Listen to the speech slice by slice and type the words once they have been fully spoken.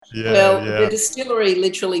Yeah, Well, the yeah. distillery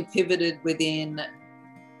literally pivoted within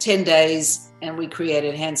 10 days and we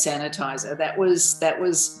created hand sanitizer. That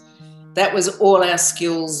was all our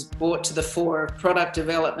skills brought to the fore of product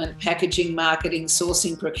development, packaging, marketing,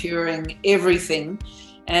 sourcing, procuring, everything.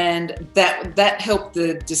 And that helped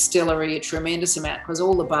the distillery a tremendous amount because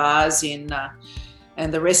all the bars and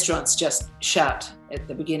the restaurants just shut at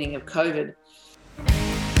the beginning of COVID.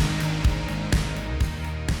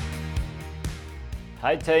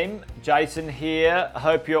 Hey team, Jason here.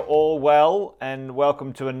 Hope you're all well and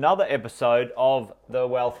welcome to another episode of The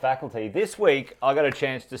Wealth Faculty. This week I got a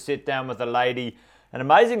chance to sit down with an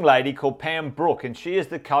amazing lady called Pam Brook, and she is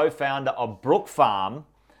the co-founder of Brookfarm,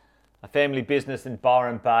 a family business in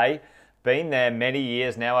Byron Bay. Been there many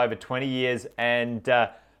years now, over 20 years, and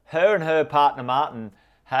her and her partner Martin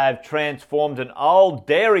have transformed an old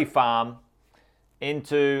dairy farm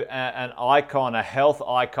into an icon, a health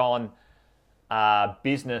icon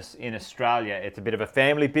business in Australia. It's a bit of a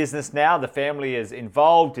family business now. The family is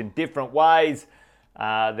involved in different ways.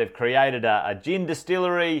 They've created a gin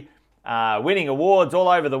distillery, winning awards all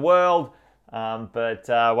over the world. But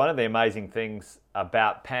one of the amazing things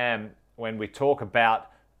about Pam, when we talk about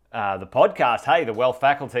the podcast, hey, the Wealth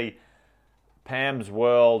Faculty, Pam's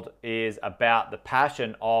world is about the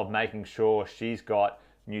passion of making sure she's got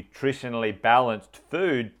nutritionally balanced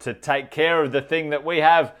food to take care of the thing that we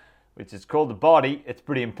have, which is called the body. It's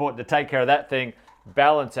pretty important to take care of that thing,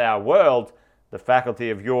 balance our world, the faculty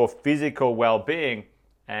of your physical well-being,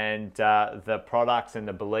 and the products and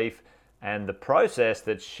the belief and the process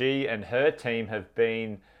that she and her team have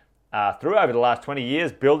been through over the last 20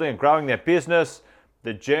 years, building and growing their business,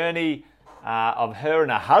 the journey of her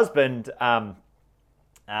and her husband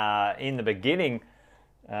in the beginning.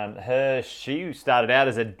 She started out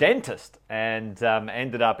as a dentist and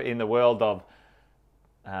ended up in the world of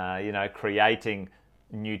creating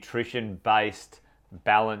nutrition-based,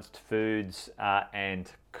 balanced foods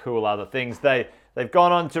and cool other things. They've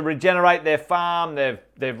gone on to regenerate their farm.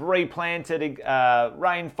 They've replanted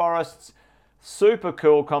rainforests. Super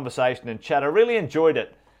cool conversation and chat. I really enjoyed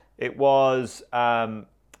it. It was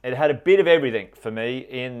it had a bit of everything for me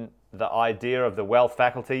in the idea of the Wealth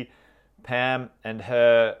Faculty. Pam and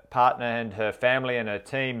her partner and her family and her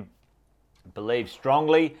team believe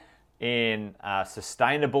strongly in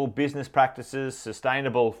sustainable business practices,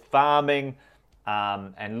 sustainable farming,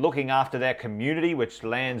 and looking after their community, which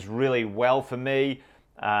lands really well for me.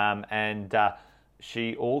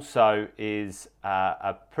 She also is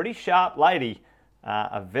a pretty sharp lady,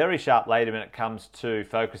 a very sharp lady when it comes to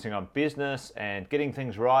focusing on business and getting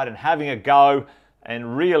things right and having a go,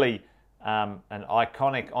 and really an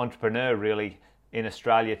iconic entrepreneur really in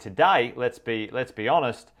Australia today. Let's be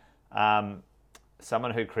honest.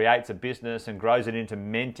 Someone who creates a business and grows it into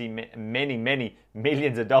many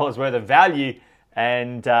millions of dollars worth of value,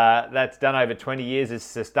 and that's done over 20 years, is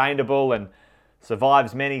sustainable and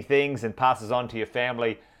survives many things and passes on to your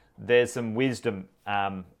family. There's some wisdom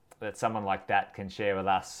that someone like that can share with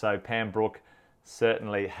us. So Pam Brook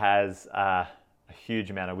certainly has a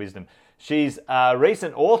huge amount of wisdom. She's a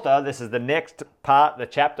recent author. This is the next part, the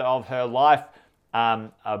chapter of her life,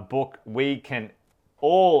 a book, We Can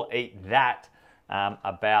All Eat That,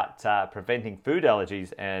 about preventing food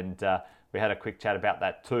allergies, and we had a quick chat about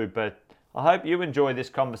that too. But I hope you enjoy this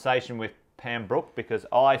conversation with Pam Brook, because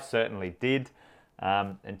I certainly did.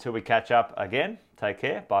 Until we catch up again, take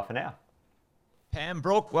care. Bye for now. Pam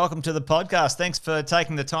Brook, welcome to the podcast. Thanks for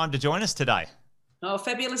taking the time to join us today. Oh,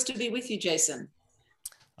 fabulous to be with you, Jason.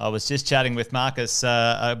 I was just chatting with Marcus,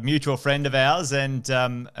 a mutual friend of ours, and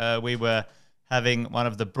we were having one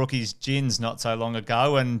of the Brookies gins not so long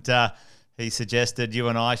ago, and he suggested you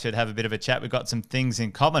and I should have a bit of a chat. We've got some things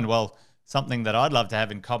in common. Well, something that I'd love to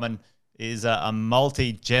have in common is a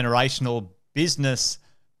multi-generational business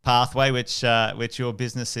pathway, which your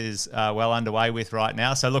business is well underway with right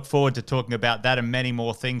now. So look forward to talking about that and many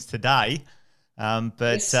more things today.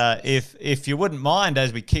 Yes. If you wouldn't mind,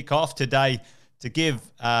 as we kick off today, to give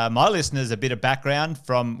my listeners a bit of background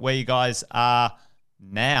from where you guys are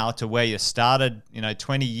now to where you started,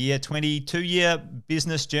 22-year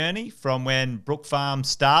business journey from when Brookfarm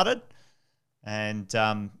started, and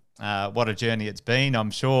what a journey it's been, I'm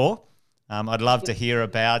sure. I'd love to hear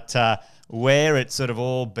about where it sort of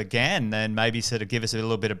all began, and maybe sort of give us a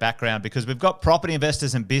little bit of background, because we've got property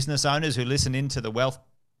investors and business owners who listen into the Wealth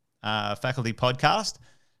Faculty podcast,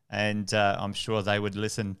 and I'm sure they would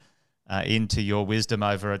listen into your wisdom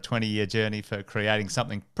over a 20-year journey for creating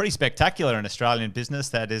something pretty spectacular in Australian business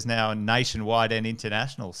that is now nationwide and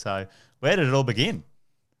international. So where did it all begin?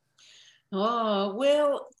 Oh,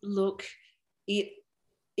 well, look, it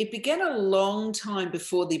it began a long time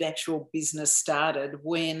before the actual business started,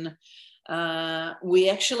 when we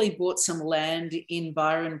actually bought some land in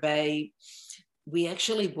Byron Bay. We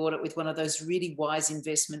actually bought it with one of those really wise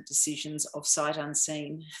investment decisions of sight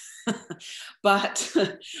unseen. But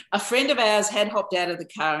a friend of ours had hopped out of the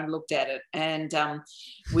car and looked at it. And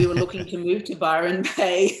we were looking to move to Byron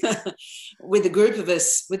Bay with a group of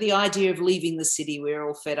us, with the idea of leaving the city. We were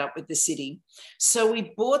all fed up with the city. So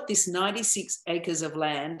we bought this 96 acres of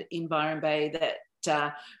land in Byron Bay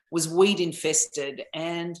that was weed infested.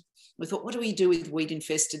 And we thought, what do we do with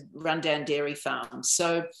weed-infested, rundown dairy farms?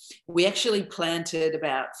 So we actually planted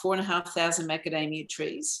about 4,500 macadamia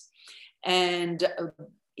trees. And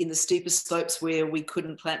in the steeper slopes where we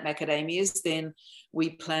couldn't plant macadamias, then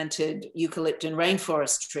we planted eucalypt and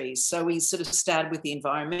rainforest trees. So we sort of started with the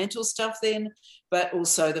environmental stuff then, but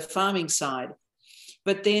also the farming side.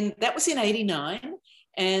 But then that was in 89.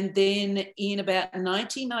 And then in about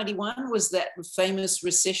 1991 was that famous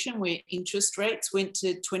recession where interest rates went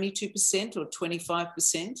to 22% or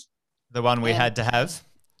 25%. The one we had to have.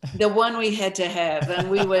 The one we had to have.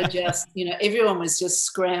 And we were just, everyone was just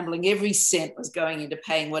scrambling. Every cent was going into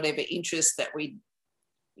paying whatever interest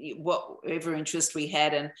whatever interest we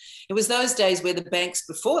had. And it was those days where the banks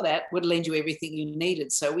before that would lend you everything you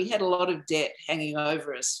needed. So we had a lot of debt hanging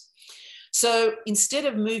over us. So instead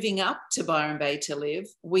of moving up to Byron Bay to live,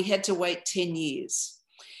 we had to wait 10 years.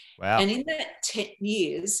 Wow. And in that 10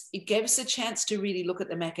 years, it gave us a chance to really look at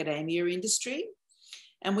the macadamia industry.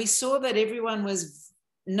 And we saw that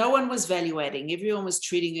no one was valuating. Everyone was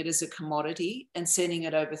treating it as a commodity and sending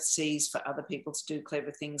it overseas for other people to do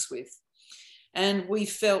clever things with. And we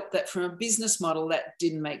felt that from a business model, that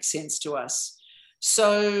didn't make sense to us.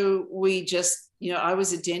 So we just, I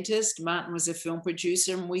was a dentist, Martin was a film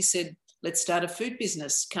producer, and we said, let's start a food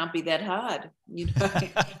business. Can't be that hard,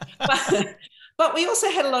 But we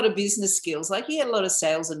also had a lot of business skills. Like he had a lot of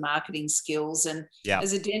sales and marketing skills. And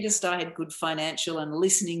as a dentist, I had good financial and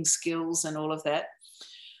listening skills and all of that.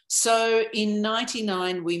 So in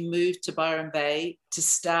 99, we moved to Byron Bay to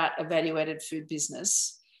start a value-added food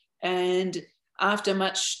business. And after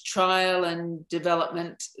much trial and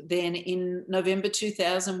development, then in November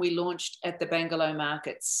 2000, we launched at the Bangalore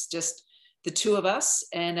markets, just the two of us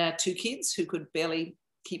and our two kids who could barely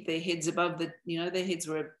keep their heads above their heads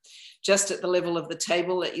were just at the level of the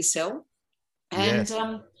table that you sell. And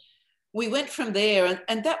we went from there.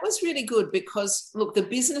 And that was really good because, look, the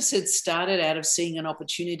business had started out of seeing an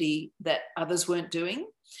opportunity that others weren't doing.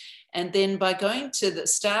 And then by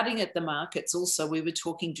starting at the markets also, we were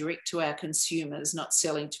talking direct to our consumers, not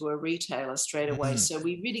selling to a retailer straight away. So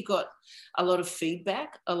we really got a lot of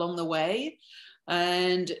feedback along the way,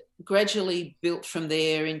 and gradually built from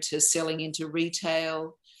there into selling into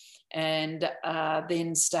retail, and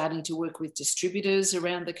then starting to work with distributors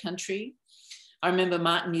around the country. I remember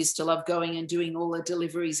Martin used to love going and doing all the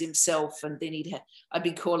deliveries himself, and then I'd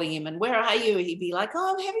be calling him and, where are you? He'd be like,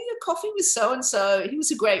 oh, I'm having a coffee with so-and-so. He was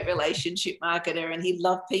a great relationship marketer and he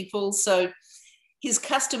loved people. So his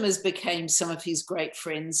customers became some of his great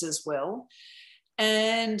friends as well.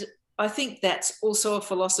 And I think that's also a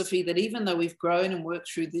philosophy that even though we've grown and worked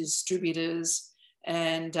through the distributors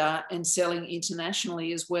and selling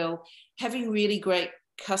internationally as well, having really great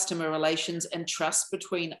customer relations and trust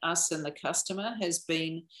between us and the customer has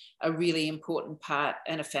been a really important part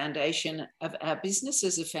and a foundation of our business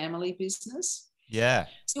as a family business. Yeah.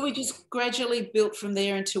 So we just gradually built from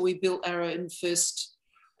there until we built our own first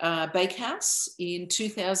bakehouse in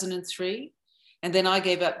 2003. And then I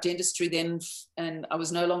gave up dentistry then, and I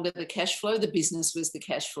was no longer the cash flow. The business was the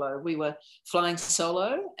cash flow. We were flying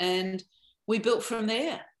solo, and we built from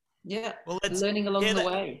there. Yeah, well, learning along the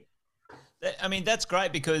way. I mean, that's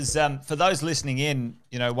great because for those listening in,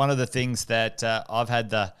 one of the things that I've had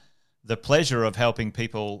the pleasure of helping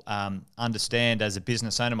people understand as a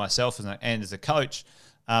business owner myself and as a coach,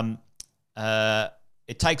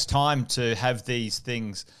 it takes time to have these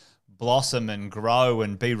things blossom and grow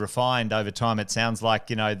and be refined over time. It sounds like,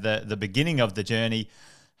 the beginning of the journey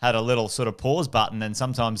had a little sort of pause button, and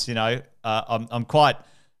sometimes,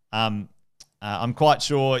 I'm quite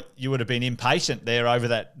sure you would have been impatient there over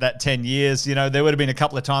that 10 years. There would have been a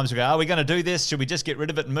couple of times we go, are we going to do this? Should we just get rid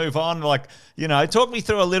of it and move on? Talk me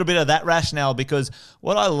through a little bit of that rationale, because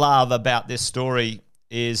what I love about this story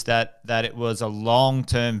is that it was a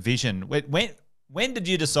long-term vision. When did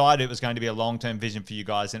you decide it was going to be a long-term vision for you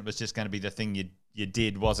guys and it was just going to be the thing you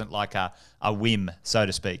did, wasn't like a whim, so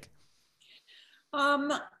to speak?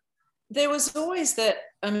 There was always that,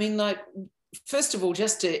 first of all,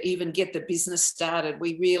 just to even get the business started,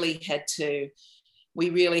 we really had to we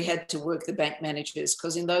really had to work the bank managers,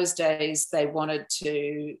 because in those days they wanted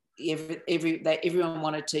to everyone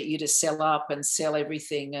wanted you to sell up and sell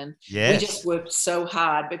everything, and we just Yes. worked so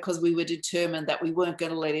hard because we were determined that we weren't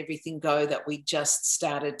going to let everything go that we just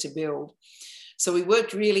started to build. So we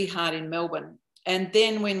worked really hard in Melbourne, and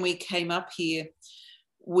then when we came up here,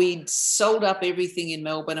 we'd sold up everything in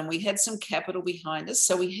Melbourne and we had some capital behind us,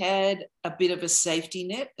 so we had a bit of a safety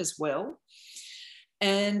net as well.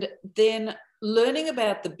 And then learning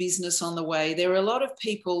about the business on the way, there are a lot of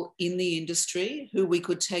people in the industry who we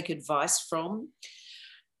could take advice from.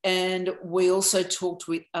 And we also talked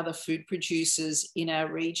with other food producers in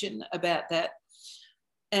our region about that.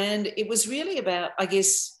 And it was really about, I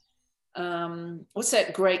guess, what's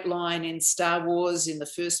that great line in Star Wars in the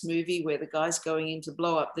first movie where the guy's going in to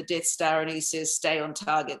blow up the Death Star and he says, stay on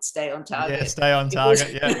target, stay on target. Yeah, stay on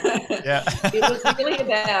target. Yeah.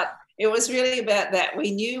 It was really about that.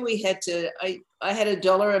 We knew we had to, I had a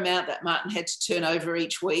dollar amount that Martin had to turn over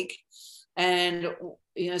each week, and,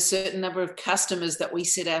 a certain number of customers that we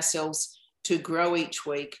set ourselves to grow each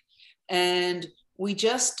week. And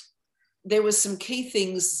there was some key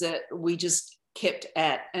things that we just kept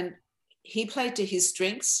at, and he played to his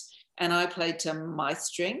strengths and I played to my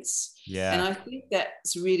strengths. Yeah. And I think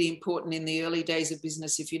that's really important in the early days of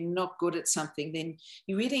business. If you're not good at something, then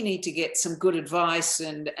you really need to get some good advice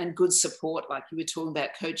and good support, like you were talking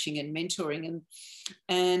about coaching and mentoring.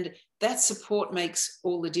 And that support makes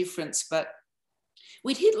all the difference. But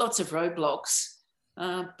we'd hit lots of roadblocks.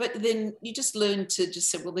 But then you just learn to just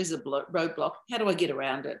say, well, there's a roadblock. How do I get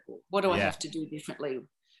around it? What do I have to do differently?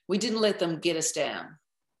 We didn't let them get us down.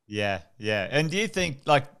 Yeah. And do you think,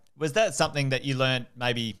 was that something that you learned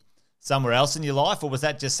maybe somewhere else in your life, or was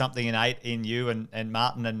that just something innate in you and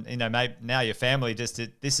Martin and, maybe now your family, this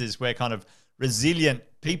is, we're kind of resilient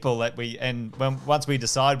people that once we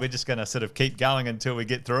decide we're just going to sort of keep going until we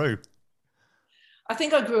get through? I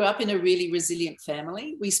think I grew up in a really resilient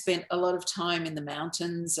family. We spent a lot of time in the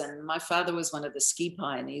mountains, and my father was one of the ski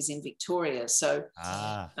pioneers in Victoria. So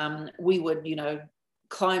we would,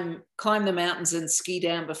 climb the mountains and ski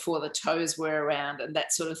down before the toes were around and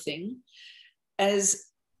that sort of thing. As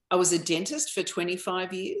I was a dentist for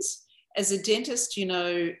 25 years. As a dentist,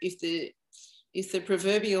 if the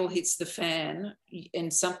proverbial hits the fan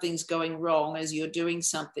and something's going wrong as you're doing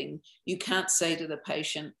something, you can't say to the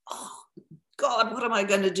patient, oh, God, what am I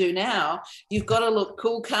going to do now? You've got to look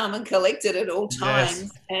cool, calm and collected at all times.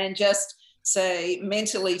 Yes. And just say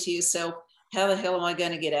mentally to yourself, how the hell am I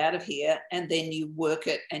going to get out of here? And then you work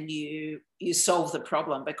it and you solve the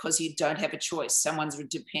problem, because you don't have a choice. Someone's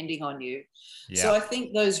depending on you. Yeah. So I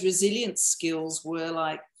think those resilience skills were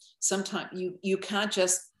like, sometimes you can't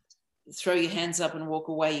just throw your hands up and walk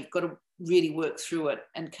away. You've got to really work through it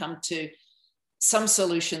and come to some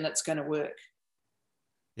solution that's going to work.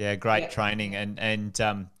 Yeah, great training. And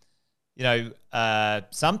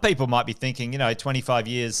some people might be thinking, 25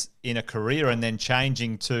 years in a career and then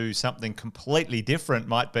changing to something completely different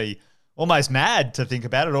might be almost mad to think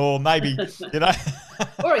about it, or maybe,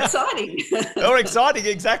 or exciting. Or exciting,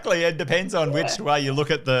 exactly. It depends on which way you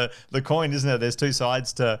look at the coin, isn't it? There's two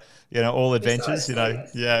sides to, all adventures,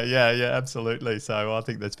 Yeah, absolutely. So I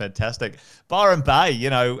think that's fantastic. Byron Bay,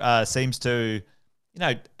 seems to,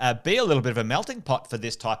 be a little bit of a melting pot for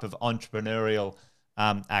this type of entrepreneurial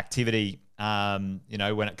activity,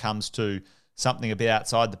 when it comes to something a bit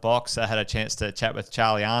outside the box. I had a chance to chat with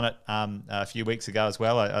Charlie Arnott a few weeks ago as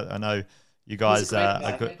well. I know you guys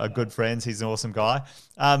are good friends. He's an awesome guy.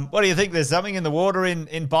 What do you think? There's something in the water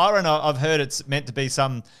in Byron. I've heard it's meant to be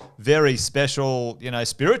some very special,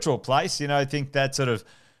 spiritual place. I think that sort of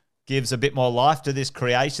gives a bit more life to this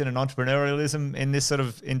creation and entrepreneurialism in this sort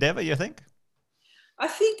of endeavor, you think? I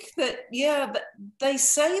think that, they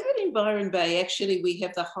say that in Byron Bay, actually, we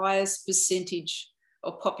have the highest percentage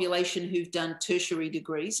of population who've done tertiary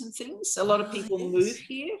degrees and things. A lot of people move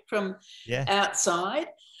here from outside.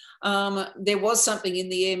 There was something in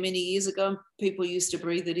the air many years ago. People used to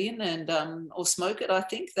breathe it in and or smoke it, I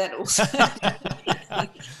think. That also.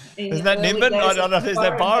 Is that Nimbin? I don't know if there's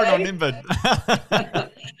that Byron or Nimbin.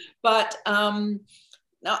 But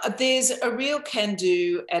now, there's a real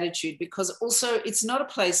can-do attitude, because also it's not a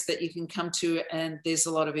place that you can come to and there's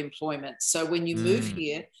a lot of employment. So when you move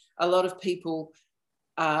here, a lot of people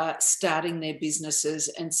are starting their businesses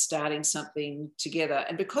and starting something together.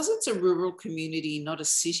 And because it's a rural community, not a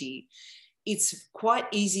city, it's quite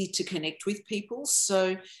easy to connect with people.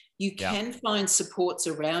 So you can find supports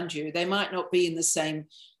around you. They might not be in the same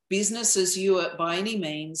business as you are by any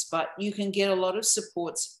means, but you can get a lot of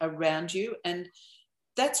supports around you. And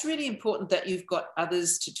that's really important, that you've got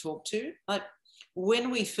others to talk to. Like when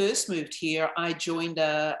we first moved here, I joined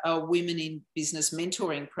a women in business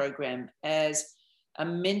mentoring program as a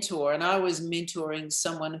mentor, and I was mentoring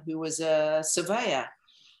someone who was a surveyor.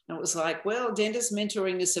 And it was like, well, dentist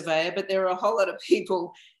mentoring a surveyor, but there are a whole lot of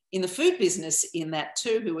people in the food business in that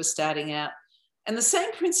too who were starting out. And the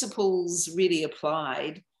same principles really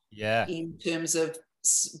applied in terms of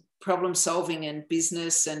problem solving and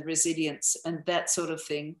business and resilience and that sort of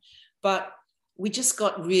thing. But we just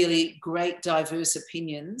got really great diverse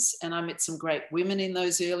opinions, and I met some great women in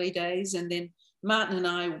those early days. And then Martin and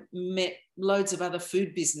I met loads of other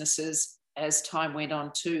food businesses as time went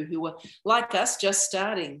on too, who were like us, just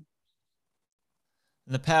starting.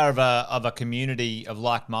 And the power of a community of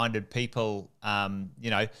like-minded people,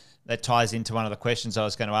 that ties into one of the questions I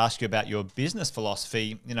was going to ask you about your business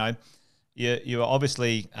philosophy. You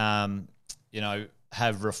obviously,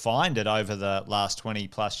 have refined it over the last 20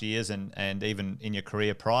 plus years and even in your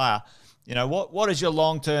career prior. What is your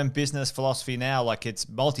long-term business philosophy now? Like, it's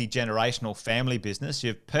multi-generational family business.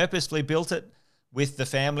 You've purposefully built it with the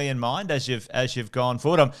family in mind as you've gone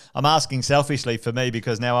forward. I'm asking selfishly for me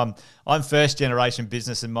because now I'm first generation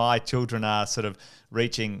business and my children are sort of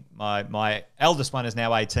reaching my eldest one is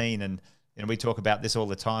now 18, and we talk about this all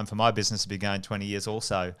the time. For my business to be going 20 years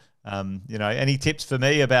also. Any tips for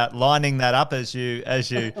me about lining that up as you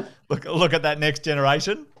look at that next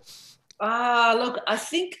generation? Look, I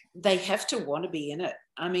think they have to want to be in it.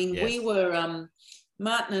 I mean, Yes. we were,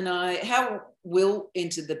 Martin and I, how Will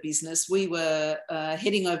entered the business, we were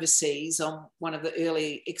heading overseas on one of the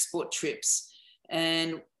early export trips.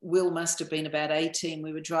 And Will must have been about 18.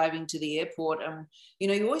 We were driving to the airport, and,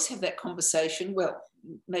 you always have that conversation. Well,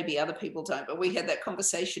 maybe other people don't, but we had that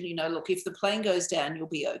conversation, look, if the plane goes down, you'll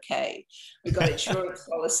be okay. We've got insurance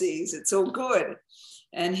policies. It's all good.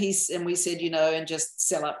 And we said, and just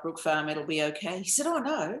sell up Brookfarm, it'll be okay. He said,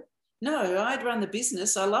 oh, no, I'd run the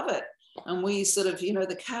business. I love it. And we sort of,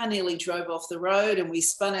 the car nearly drove off the road, and we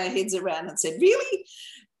spun our heads around and said, really?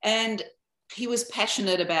 And he was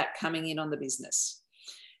passionate about coming in on the business.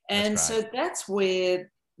 And so that's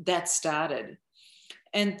where that started.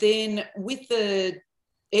 And then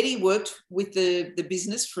Eddie worked with the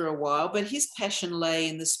business for a while, but his passion lay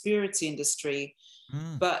in the spirits industry.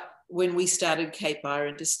 But when we started Cape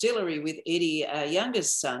Byron Distillery with Eddie, our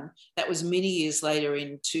youngest son, that was many years later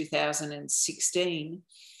in 2016.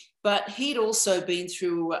 But he'd also been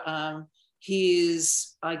through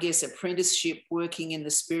his, I guess, apprenticeship working in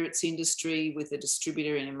the spirits industry with a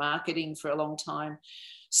distributor in marketing for a long time.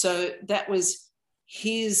 So that was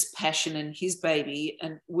his passion and his baby,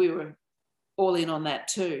 and we were all in on that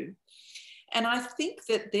too. And I think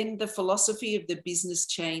that then the philosophy of the business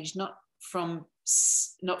changed, not from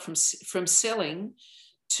selling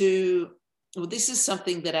to, well, this is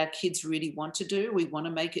something that our kids really want to do. We want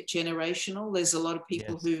to make it generational. There's a lot of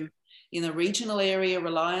people who in the regional area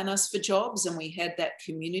rely on us for jobs, and we had that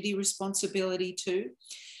community responsibility too.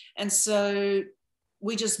 And so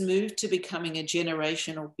we just moved to becoming a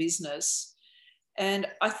generational business. And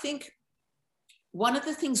I think one of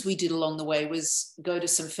the things we did along the way was go to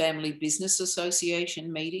some family business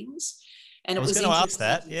association meetings. And it was going to ask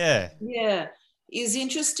that. Yeah. It's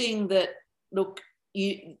interesting that, look,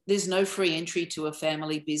 there's no free entry to a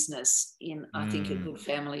family business I think, a good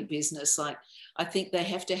family business. Like, I think they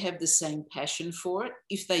have to have the same passion for it.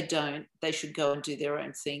 If they don't, they should go and do their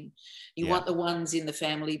own thing. You want the ones in the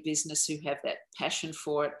family business who have that passion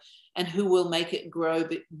for it and who will make it grow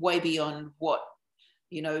way beyond what,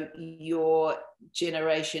 your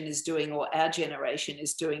generation is doing or our generation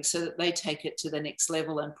is doing, so that they take it to the next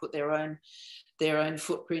level and put their own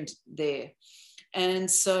footprint there.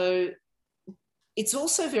 And so it's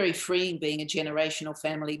also very freeing being a generational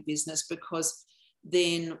family business, because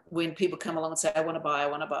then when people come along and say, I want to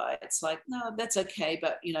buy, it's like, no, that's okay.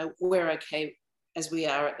 But, we're okay as we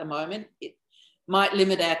are at the moment. It might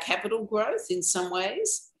limit our capital growth in some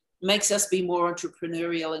ways, makes us be more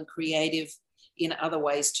entrepreneurial and creative in other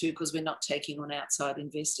ways too, because we're not taking on outside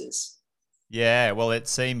investors. Yeah, well, it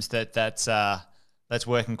seems that's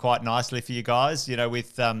working quite nicely for you guys.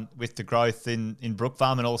 With the growth in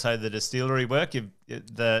Brookfarm and also the distillery work,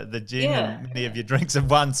 the gin and many of your drinks have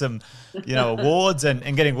won some, awards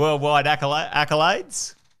and getting worldwide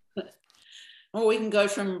accolades. Well, we can go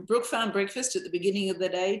from Brookfarm breakfast at the beginning of the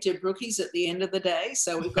day to Brookies at the end of the day,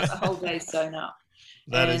 so we've got the whole day sewn up.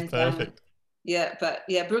 That is perfect.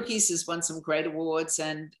 Brookies has won some great awards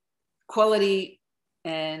and quality,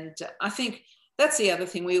 and I think that's the other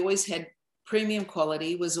thing. We always had premium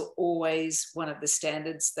quality was always one of the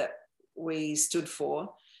standards that we stood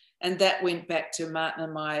for, and that went back to Martin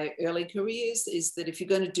and my early careers, is that if you're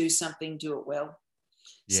going to do something, do it well.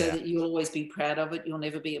 so Yeah. that you'll always be proud of it. You'll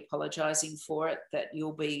never be apologizing for it, that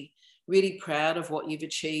you'll be really proud of what you've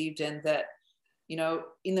achieved, and that, you know,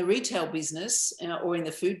 in the retail business or in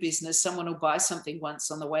the food business, someone will buy something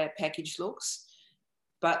once on the way a package looks,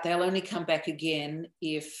 but they'll only come back again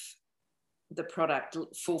if the product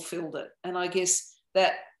fulfilled it. And I guess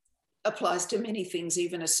that applies to many things,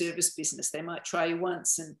 even a service business. They might try you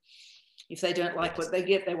once, and if they don't like what they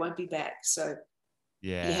get, they won't be back. So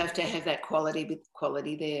you Yeah. have to have that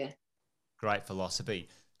quality there. Great philosophy.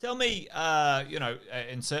 Tell me,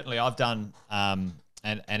 and certainly I've done and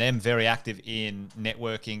am very active in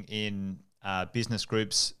networking in business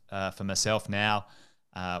groups for myself now.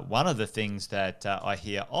 One of the things that I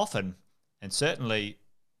hear often, and certainly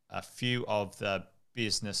a few of the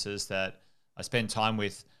businesses that I spend time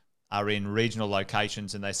with are in regional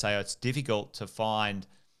locations, and they say it's difficult to find,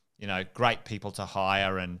 great people to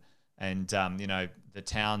hire, and the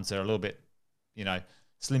towns are a little bit,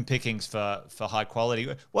 slim pickings for high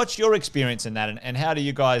quality. What's your experience in that, and how do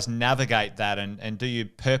you guys navigate that, and do you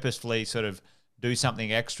purposefully sort of do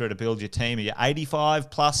something extra to build your team? Are you 85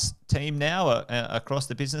 plus team now across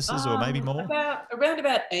the businesses, or maybe more? Around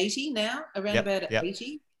about 80 now, Yep.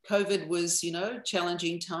 80. COVID was,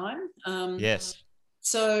 challenging time. Yes.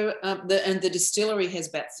 So the distillery has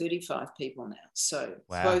about 35 people now. So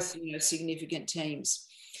Wow. both, significant teams.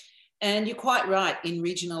 And you're quite right, in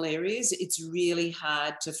regional areas, it's really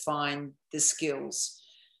hard to find the skills.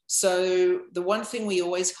 So the one thing we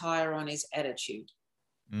always hire on is attitude.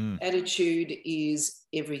 Attitude is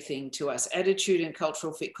everything to us. Attitude and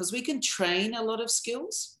cultural fit, because we can train a lot of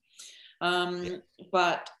skills.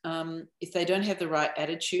 But if they don't have the right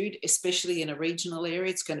attitude, especially in a regional area,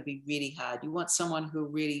 it's going to be really hard. You want someone who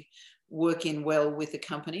will really work in well with the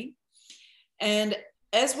company. And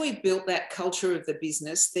as we built that culture of the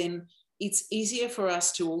business, then it's easier for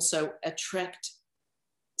us to also attract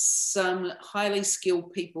some highly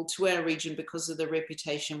skilled people to our region because of the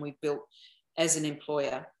reputation we've built as an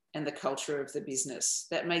employer and the culture of the business.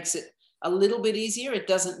 That makes it a little bit easier. It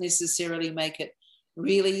doesn't necessarily make it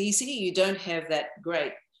really easy. You don't have that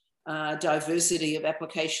great diversity of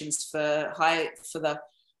applications for the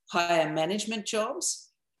higher management jobs,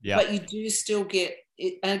 but you do still get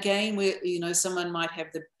it. Again, where someone might have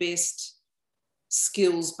the best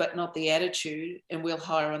skills but not the attitude, and we'll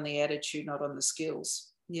hire on the attitude, not on the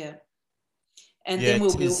skills. And then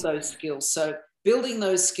we'll build those skills. So building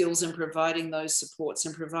those skills and providing those supports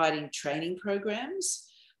and providing training programs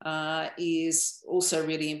is also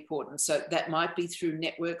really important. So that might be through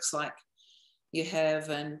networks like you have,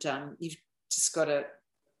 and you've just got to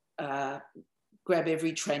grab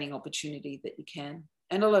every training opportunity that you can,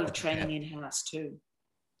 and a lot of training in-house too.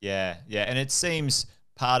 Yeah. And it seems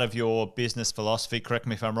part of your business philosophy, correct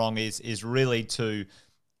me if I'm wrong, is really to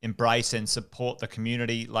embrace and support the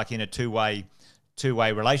community, like in a two-way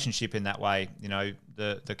relationship. In that way,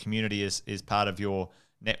 the community is part of your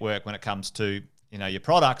network when it comes to your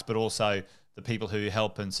products, but also the people who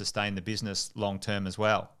help and sustain the business long term as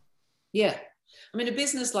well. Yeah. I mean, a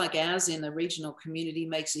business like ours in the regional community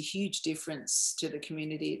makes a huge difference to the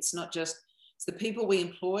community. It's not just, it's the people we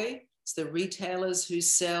employ, it's the retailers who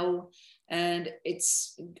sell, and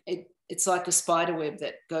it's like a spider web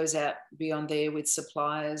that goes out beyond there with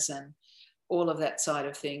suppliers and all of that side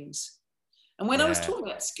of things. And when I was talking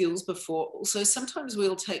about skills before, also sometimes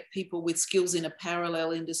we'll take people with skills in a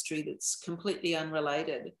parallel industry that's completely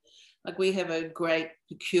unrelated. Like we have a great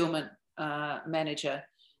procurement manager,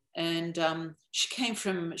 and she came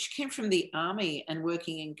from the army and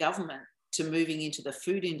working in government to moving into the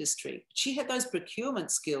food industry. She had those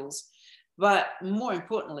procurement skills, but more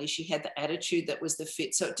importantly, she had the attitude that was the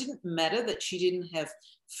fit. So it didn't matter that she didn't have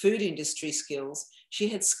food industry skills. She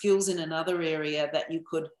had skills in another area that you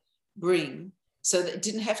could bring, so that it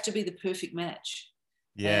didn't have to be the perfect match.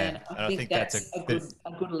 Yeah, and I think that's a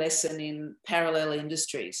good lesson in parallel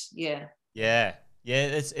industries. Yeah.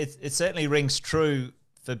 It certainly rings true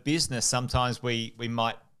for business. Sometimes we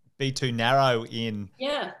might be too narrow in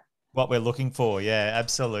what we're looking for. Yeah,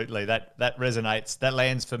 absolutely. That resonates. That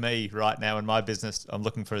lands for me right now in my business. I'm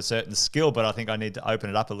looking for a certain skill, but I think I need to open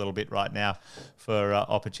it up a little bit right now for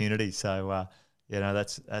opportunity. So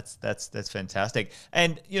that's fantastic.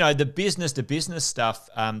 And the business to business stuff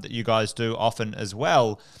that you guys do often as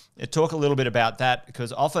well. Talk a little bit about that,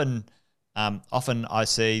 because often I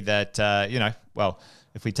see that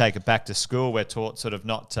if we take it back to school, we're taught sort of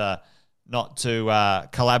not to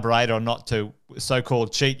collaborate, or not to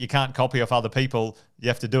so-called cheat. You can't copy off other people. You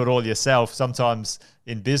have to do it all yourself. Sometimes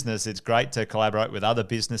in business, it's great to collaborate with other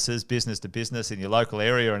businesses, business to business in your local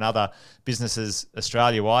area, and other businesses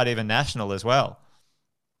Australia-wide, even national as well.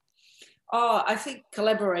 Oh, I think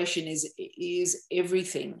collaboration is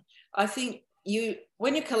everything. I think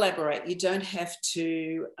when you collaborate, you don't have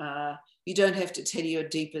to tell your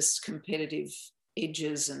deepest competitive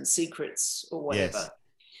edges and secrets or whatever, Yes.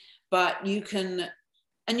 but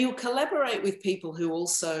you'll collaborate with people who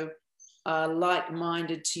also are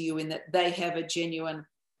like-minded to you in that they have a genuine,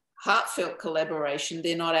 heartfelt collaboration.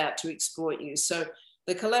 They're not out to exploit you. So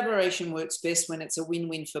the collaboration works best when it's a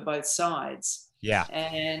win-win for both sides. Yeah.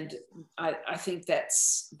 And I think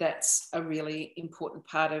that's a really important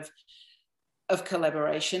part of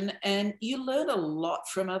collaboration. And you learn a lot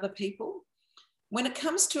from other people. When it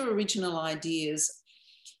comes to original ideas,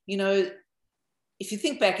 you know, if you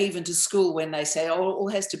think back even to school when they say, oh, it all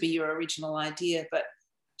has to be your original idea, but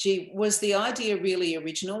gee, was the idea really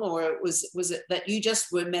original, or was it that you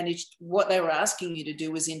just were managed, what they were asking you to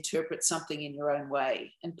do was interpret something in your own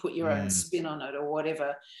way and put your own spin on it or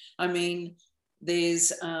whatever? I mean,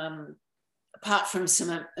 there's, apart from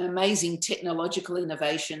some amazing technological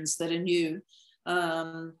innovations that are new,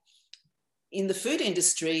 in the food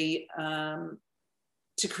industry,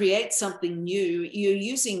 to create something new, you're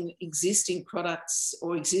using existing products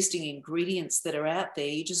or existing ingredients that are out there.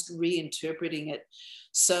 You're just reinterpreting it.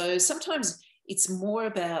 So sometimes it's more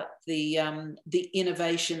about the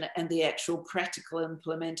innovation and the actual practical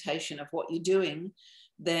implementation of what you're doing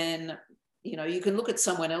than, you know, you can look at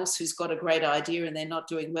someone else who's got a great idea and they're not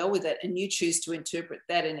doing well with it, and you choose to interpret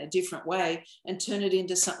that in a different way and turn it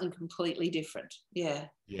into something completely different. Yeah.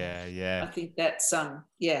 Yeah. I think that's,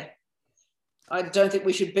 yeah. I don't think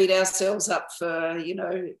we should beat ourselves up for, you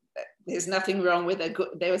know, there's nothing wrong with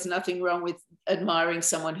there was nothing wrong with admiring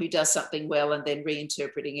someone who does something well and then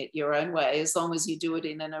reinterpreting it your own way, as long as you do it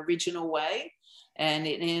in an original way and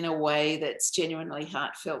in a way that's genuinely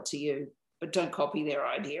heartfelt to you. But don't copy their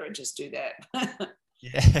idea and just do that.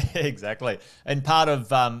 Yeah, exactly. And part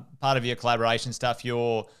of your collaboration stuff,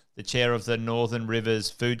 you're the chair of the Northern Rivers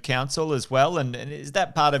Food Council as well. And is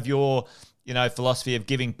that part of your, you know, philosophy of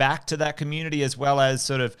giving back to that community, as well as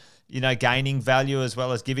sort of, you know, gaining value as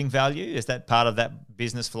well as giving value? Is that part of that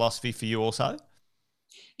business philosophy for you also?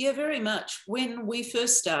 Yeah, very much. When we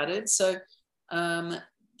first started, so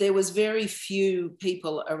there was very few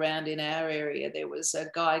people around in our area. There was a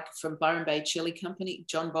guy from Byron Bay Chili Company,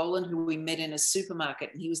 John Boland, who we met in a supermarket,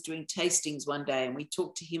 and he was doing tastings one day, and we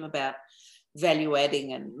talked to him about value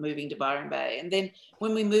adding and moving to Byron Bay. And then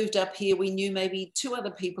when we moved up here, we knew maybe two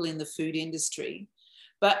other people in the food industry.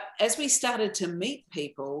 But as we started to meet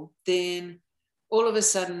people, then all of a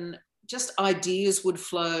sudden just ideas would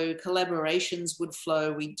flow, collaborations would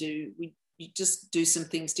flow. We just do some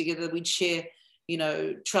things together. We'd share, you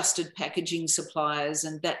know, trusted packaging suppliers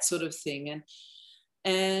and that sort of thing.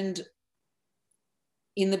 And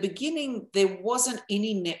in the beginning, there wasn't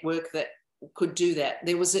any network that could do that.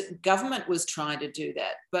 Government was trying to do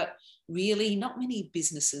that, but really not many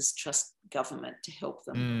businesses trust government to help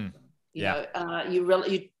them.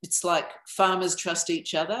 It's like farmers trust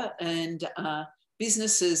each other, and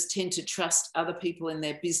businesses tend to trust other people in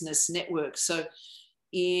their business network. So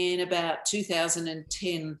in about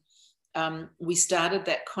 2010, we started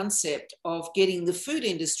that concept of getting the food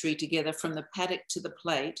industry together from the paddock to the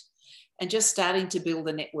plate and just starting to build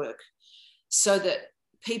a network so that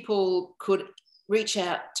people could reach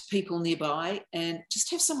out to people nearby and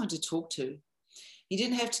just have someone to talk to. You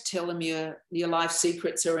didn't have to tell them your life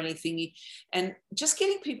secrets or anything. And just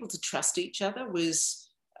getting people to trust each other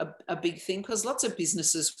was a big thing, because lots of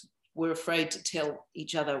businesses were afraid to tell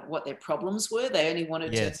each other what their problems were. They only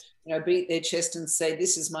wanted to, you know, beat their chest and say,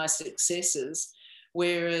 this is my successes.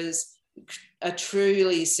 Whereas a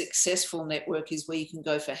truly successful network is where you can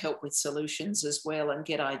go for help with solutions as well and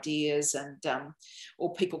get ideas, and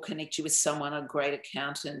or people connect you with someone, a great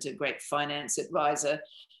accountant, a great finance advisor,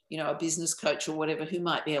 you know, a business coach or whatever, who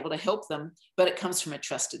might be able to help them, but it comes from a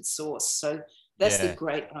trusted source. So that's the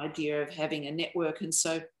great idea of having a network. And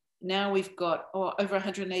so now we've got over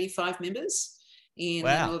 185 members in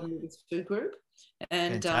the Northern Rivers Food Group,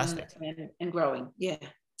 and growing. Yeah.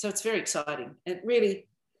 So it's very exciting. It really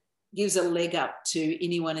gives a leg up to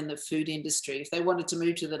anyone in the food industry. If they wanted to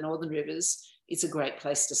move to the Northern Rivers, it's a great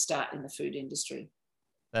place to start in the food industry.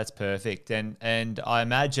 That's perfect. And I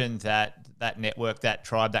imagine that network, that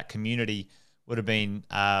tribe, that community would have been,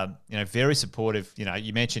 you know, very supportive. You know,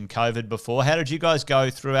 you mentioned COVID before. How did you guys go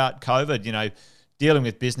throughout COVID? You know, dealing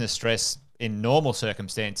with business stress in normal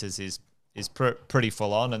circumstances is pretty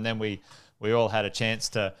full on. And then we all had a chance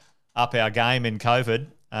to up our game in COVID,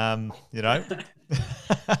 you know.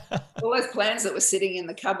 All those plans that were sitting in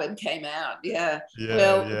the cupboard came out.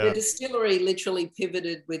 The distillery literally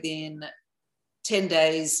pivoted within 10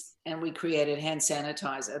 days and we created hand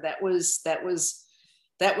sanitizer. That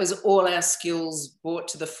was all our skills brought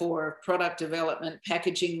to the fore of product development,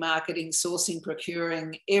 packaging, marketing, sourcing,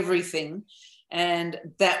 procuring, everything. And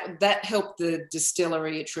that helped the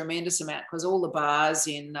distillery a tremendous amount, because all the bars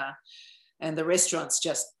and the restaurants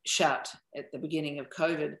just shut at the beginning of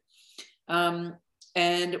COVID.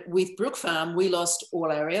 And with Brookfarm, we lost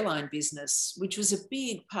all our airline business, which was a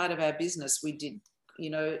big part of our business. We did,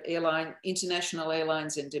 international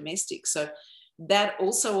airlines and domestic. So that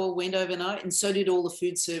also all went overnight, and so did all the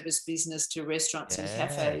food service business to restaurants and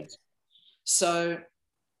cafes. So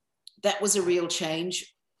that was a real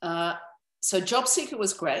change. So JobSeeker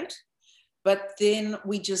was great, but then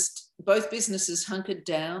both businesses hunkered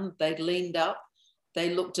down. They leaned up.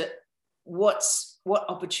 They looked at what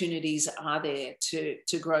opportunities are there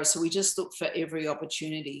to grow. So we just looked for every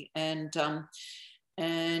opportunity. And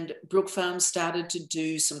Brookfarm started to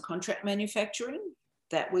do some contract manufacturing.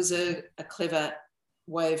 That was a clever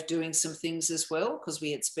way of doing some things as well, because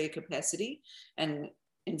we had spare capacity and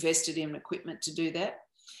invested in equipment to do that.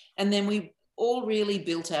 And then we all really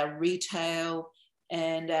built our retail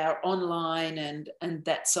and our online and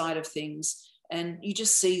that side of things. And you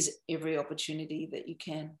just seize every opportunity that you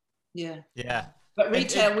can. Yeah. Yeah. But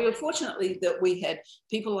retail, we were fortunately that we had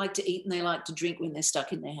people like to eat and they like to drink when they're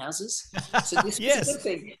stuck in their houses. So this was a good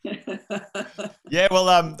thing. Yeah, well,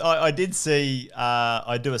 I did see,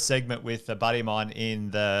 I do a segment with a buddy of mine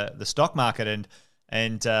in the stock market,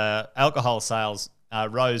 and alcohol sales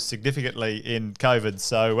rose significantly in COVID.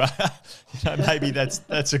 So maybe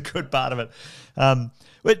that's a good part of it.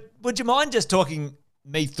 Would you mind just talking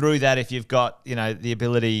me through that, if you've got the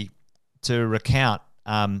ability to recount?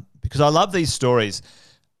 Because I love these stories.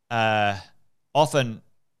 Often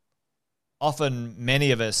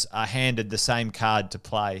many of us are handed the same card to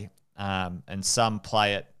play, and some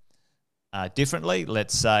play it differently.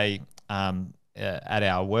 Let's say at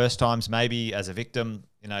our worst times, maybe as a victim,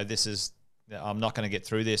 I'm not going to get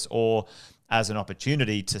through this, or as an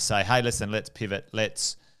opportunity to say, hey, listen, let's pivot.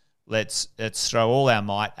 Let's throw all our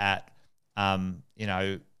might at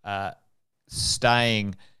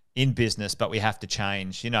staying in business, but we have to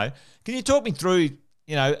change. Can you talk me through,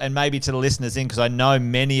 and maybe to the listeners because I know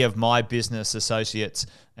many of my business associates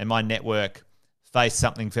and my network faced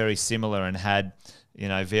something very similar and had,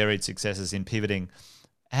 varied successes in pivoting.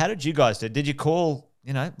 How did you guys do? Did you call,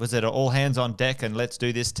 was it all hands on deck and let's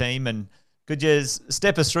do this team? And could you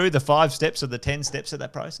step us through the 5 steps or the 10 steps of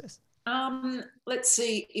that process? Let's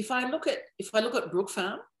see. If I look at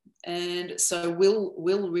Brookfarm, and so Will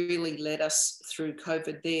really led us through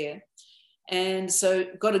COVID there. And so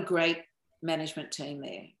got a great management team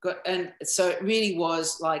there. And so it really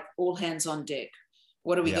was like all hands on deck.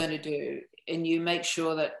 What are we going to do? And you make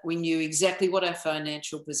sure that we knew exactly what our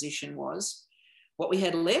financial position was, what we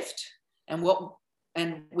had left, and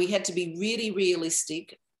we had to be really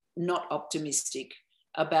realistic, not optimistic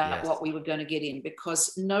about what we were going to get in,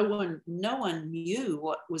 because no one knew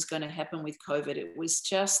what was going to happen with COVID. It was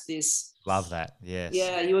just this. Love that. Yes.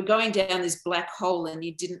 Yeah, you were going down this black hole and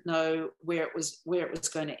you didn't know where it was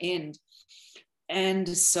going to end. And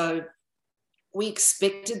so we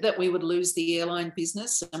expected that we would lose the airline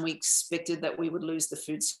business, and we expected that we would lose the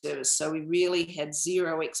food service. So we really had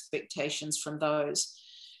zero expectations from those.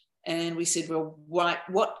 And we said, well, what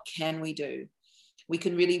can we do? We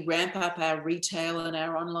can really ramp up our retail and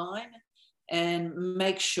our online and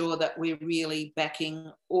make sure that we're really backing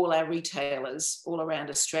all our retailers all around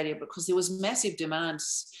Australia, because there was massive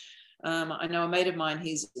demands. I know a mate of mine,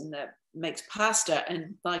 makes pasta,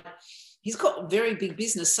 and he's got a very big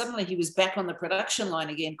business. Suddenly he was back on the production line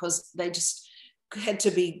again because they just had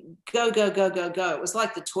to be go. It was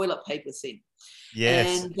like the toilet paper thing.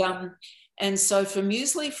 Yes. And so for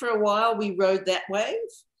muesli, for a while, we rode that wave.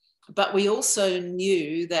 But we also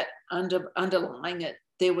knew that underlying it,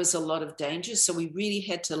 there was a lot of danger. So we really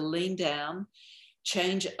had to lean down,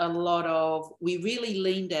 we really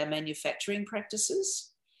leaned our manufacturing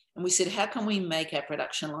practices. And we said, how can we make our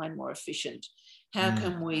production line more efficient? How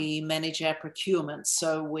can we manage our procurement?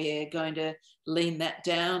 So we're going to lean that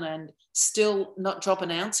down and still not drop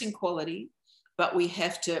an ounce in quality, but we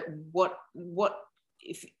have to,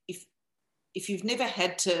 if you've never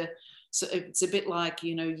had to, so it's a bit like,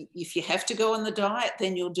 if you have to go on the diet,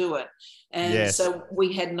 then you'll do it. And so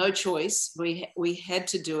we had no choice. We had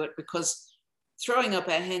to do it, because throwing up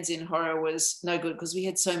our hands in horror was no good, because we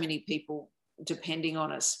had so many people depending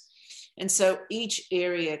on us. And so each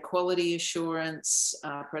area, quality assurance,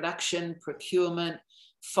 production, procurement,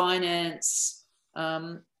 finance,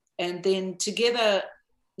 and then together,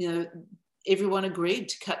 everyone agreed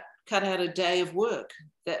to cut out a day of work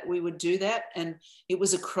that we would do that. And it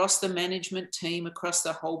was across the management team, across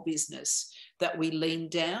the whole business, that we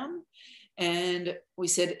leaned down and we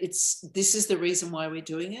said, this is the reason why we're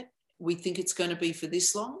doing it. We think it's going to be for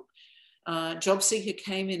this long. JobSeeker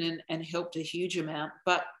came in and helped a huge amount,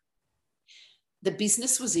 but the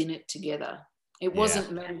business was in it together. It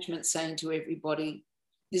wasn't management saying to everybody,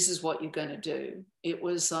 this is what you're going to do. It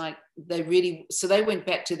was like they went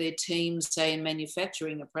back to their teams, say in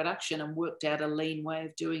manufacturing or production, and worked out a lean way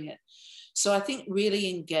of doing it. So I think really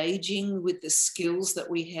engaging with the skills that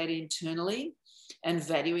we had internally and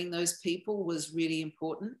valuing those people was really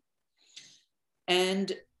important.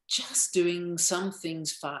 And just doing some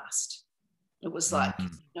things fast. It was like,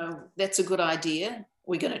 that's a good idea.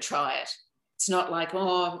 We're going to try it. It's not like, what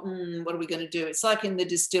are we going to do? It's like in the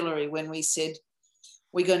distillery when we said,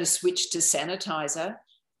 we're going to switch to sanitizer.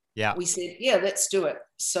 Yeah. We said, let's do it.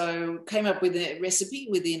 So came up with a recipe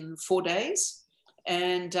within 4 days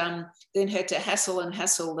and then had to hassle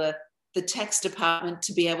the tax department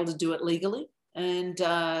to be able to do it legally and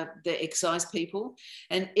the excise people.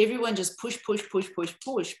 And everyone just push,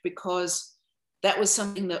 because that was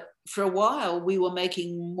something that for a while we were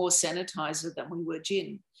making more sanitizer than we were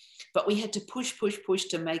gin. But we had to push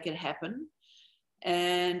to make it happen.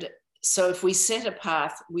 And so if we set a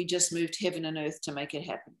path, we just moved heaven and earth to make it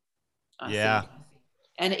happen. I think.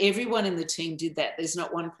 And everyone in the team did that. There's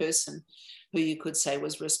not one person who you could say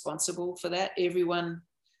was responsible for that. Everyone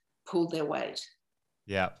pulled their weight.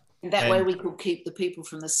 Yeah. And that way we could keep the people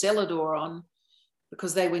from the cellar door on,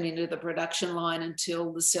 because they went into the production line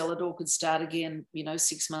until the cellar door could start again,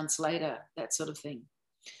 6 months later, that sort of thing.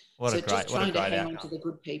 Just trying to hang on to the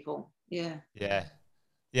good people. Yeah. Yeah.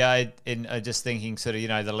 Yeah. And just thinking sort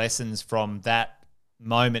of, the lessons from that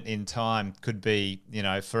moment in time could be,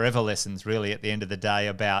 forever lessons really at the end of the day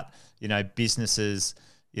about, businesses,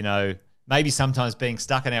 maybe sometimes being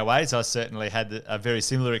stuck in our ways. I certainly had a very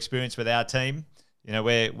similar experience with our team.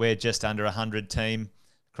 We're just under 100 team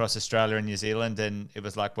across Australia and New Zealand. And it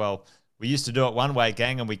was like, well, we used to do it one way,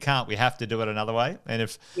 gang, and we can't. We have to do it another way. And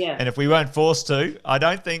if we weren't forced to, I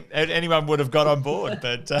don't think anyone would have got on board.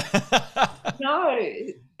 But no,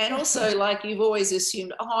 and also like you've always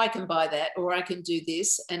assumed, I can buy that or I can do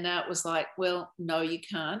this, and now it was like, well, no, you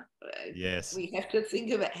can't. Yes, we have to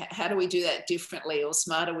think about how do we do that differently or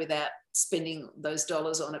smarter without spending those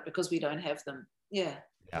dollars on it because we don't have them. Yeah.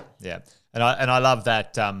 And I love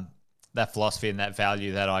that that philosophy and that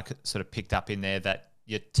value that I sort of picked up in there, that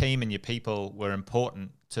your team and your people were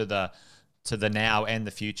important to the now and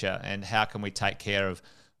the future, and how can we take care of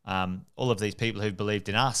all of these people who've believed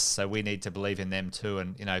in us, so we need to believe in them too,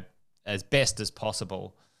 and as best as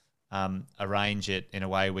possible arrange it in a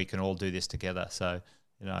way we can all do this together. So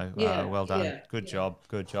well done. Good job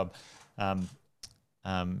in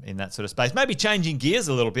that sort of space. Maybe changing gears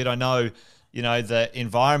a little bit. I know the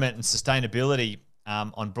environment and sustainability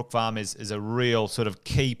on Brookfarm is a real sort of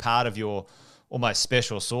key part of your almost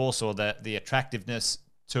special sauce, or the attractiveness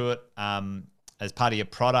to it as part of your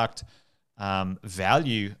product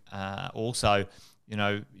value. Also,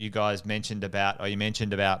 you guys mentioned about,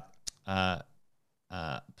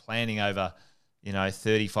 planting over,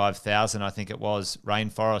 35,000, I think it was,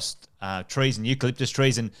 rainforest trees and eucalyptus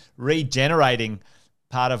trees, and regenerating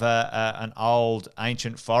part of an old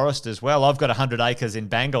ancient forest as well. I've got 100 acres in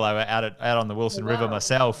Bangalore out on the Wilson River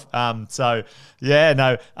myself. Asking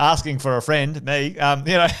for a friend, me, what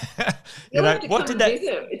did that?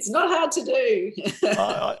 It's not hard to do.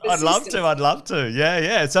 I'd love to.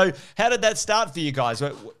 Yeah. So how did that start for you guys?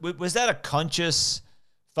 Was that a conscious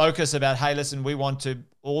focus about, hey, listen, we want to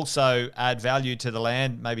also add value to the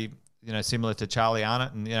land, maybe, similar to Charlie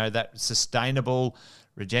Arnott and, that sustainable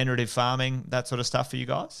regenerative farming, that sort of stuff for you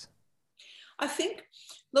guys? I think,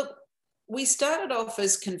 look, we started off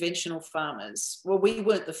as conventional farmers. Well, we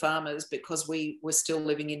weren't the farmers because we were still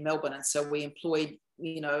living in Melbourne, and so we employed,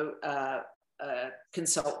 a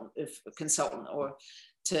consultant or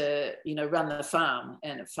to, run the farm,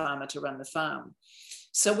 and a farmer to run the farm.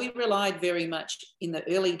 So we relied very much in the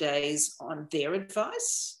early days on their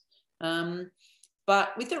advice.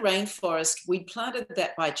 But with the rainforest, we planted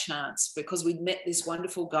that by chance because we'd met this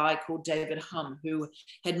wonderful guy called David Hum, who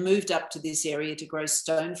had moved up to this area to grow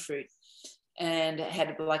stone fruit and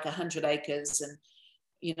had like 100 acres and,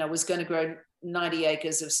 was going to grow 90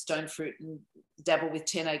 acres of stone fruit and dabble with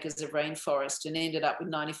 10 acres of rainforest, and ended up with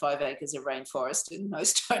 95 acres of rainforest and no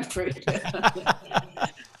stone fruit.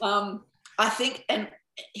 I think, and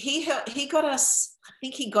he got us, I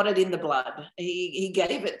think he got it in the blood. He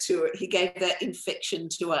gave that infection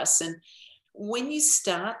to us. And when you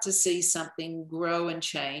start to see something grow and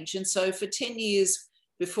change, and so for 10 years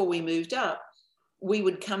before we moved up, we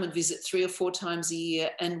would come and visit 3 or 4 times a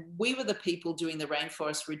year, and we were the people doing the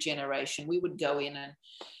rainforest regeneration. We would go in and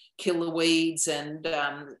kill the weeds and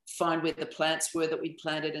find where the plants were that we'd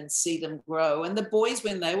planted and see them grow. And the boys,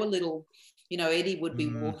 when they were little, Eddie would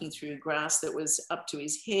be walking through grass that was up to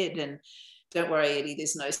his head, and don't worry, Eddie,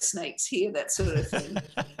 there's no snakes here, that sort of thing.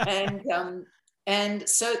 And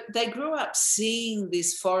so they grew up seeing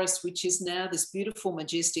this forest, which is now this beautiful,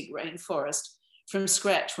 majestic rainforest, from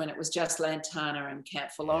scratch when it was just lantana and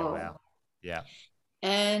camphor laurel. Yeah, wow. Yeah.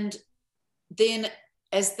 And then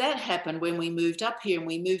as that happened, when we moved up here and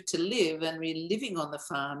we moved to live and we're living on the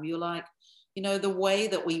farm, you're like, the way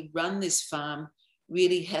that we run this farm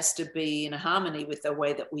really has to be in harmony with the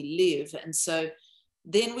way that we live. And so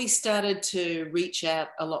then we started to reach out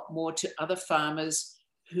a lot more to other farmers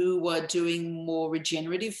who were doing more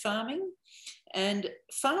regenerative farming. And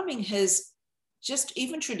farming has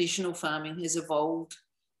even traditional farming has evolved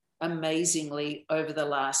amazingly over the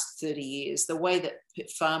last 30 years. The way that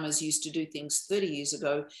farmers used to do things 30 years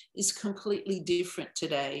ago is completely different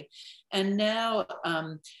today. And now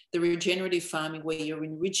the regenerative farming, where you're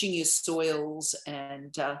enriching your soils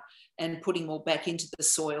and putting more back into the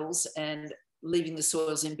soils and leaving the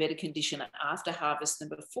soils in better condition after harvest than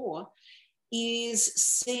before, is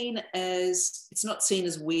it's not seen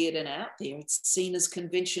as weird and out there. It's seen as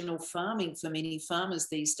conventional farming for many farmers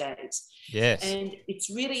these days. Yes. And it's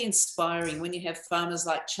really inspiring when you have farmers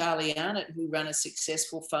like Charlie Arnott, who run a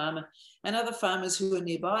successful farm, and other farmers who are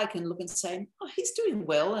nearby can look and say, oh, he's doing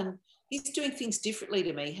well and he's doing things differently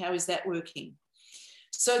to me. How is that working?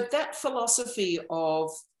 So that philosophy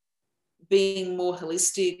of being more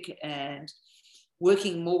holistic and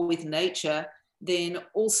working more with nature then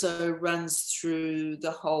also runs through the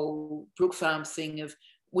whole Brookfarm thing of,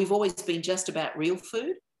 we've always been just about real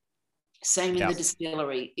food. Same in the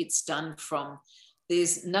distillery. It's done from,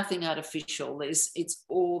 there's nothing artificial. It's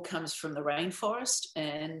all comes from the rainforest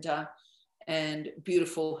and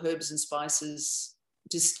beautiful herbs and spices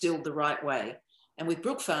distilled the right way. And with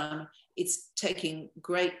Brookfarm, it's taking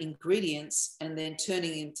great ingredients and then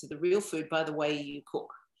turning into the real food by the way you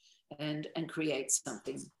cook and create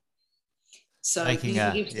something. So you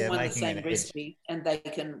can give someone the same recipe, and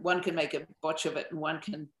one can make a botch of it, and one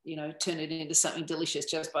can, turn it into something delicious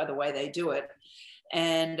just by the way they do it.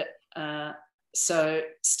 And so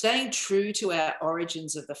staying true to our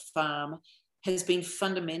origins of the farm has been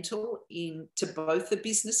fundamental to both the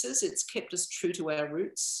businesses. It's kept us true to our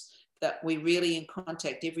roots, that we're really in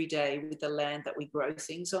contact every day with the land that we grow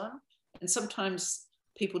things on. And sometimes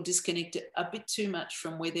people disconnect a bit too much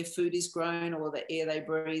from where their food is grown or the air they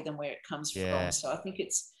breathe and where it comes from. So I think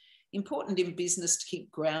it's important in business to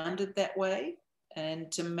keep grounded that way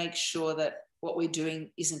and to make sure that what we're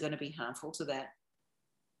doing isn't going to be harmful to that.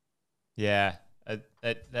 Yeah,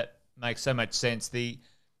 that makes so much sense.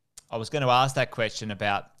 I was going to ask that question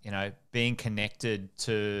about, being connected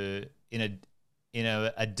to in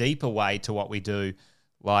a deeper way to what we do.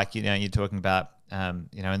 Like, you're talking about,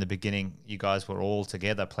 in the beginning, you guys were all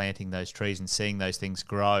together planting those trees and seeing those things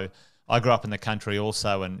grow. I grew up in the country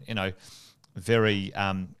also, and, very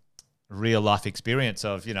real life experience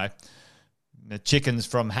of, the chickens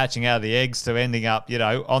from hatching out of the eggs to ending up,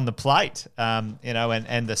 on the plate, and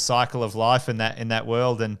the cycle of life in that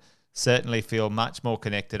world, and certainly feel much more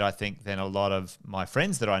connected, I think, than a lot of my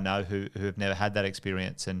friends that I know who have never had that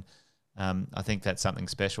experience. And I think that's something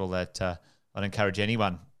special that I'd encourage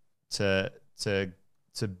anyone to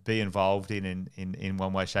be involved in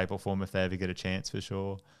one way, shape or form if they ever get a chance, for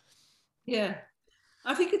sure. Yeah.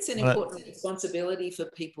 I think it's an important responsibility for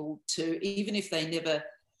people to, even if they never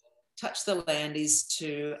touch the land, is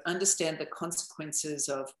to understand the consequences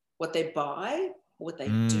of what they buy, what they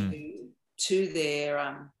do to their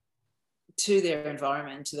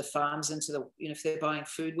environment, to the farms, and to the, if they're buying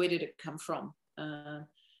food, where did it come from? I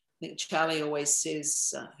think Charlie always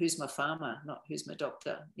says, who's my farmer, not who's my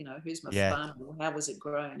doctor, who's my farmer, how was it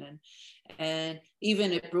grown? And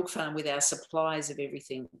even at Brookfarm, with our supplies of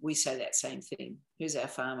everything, we say that same thing. Who's our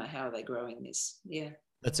farmer? How are they growing this? Yeah.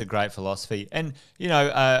 That's a great philosophy. And,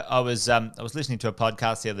 I was listening to a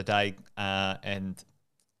podcast the other day and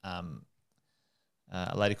a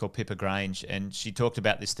lady called Pippa Grange, and she talked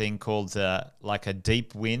about this thing called like a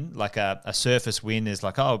deep win, like a surface win is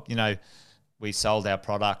like, we sold our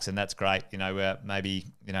products and that's great. Maybe,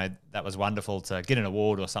 that was wonderful to get an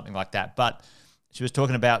award or something like that. But she was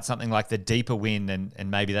talking about something like the deeper win,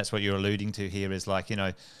 and maybe that's what you're alluding to here is like,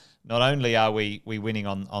 not only are we winning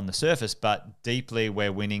on the surface, but deeply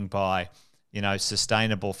we're winning by,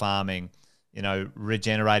 sustainable farming,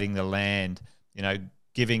 regenerating the land,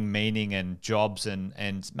 giving meaning and jobs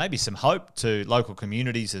and maybe some hope to local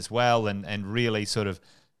communities as well, and really sort of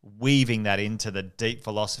weaving that into the deep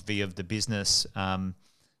philosophy of the business, and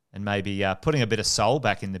maybe putting a bit of soul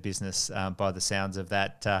back in the business, by the sounds of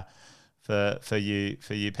that, for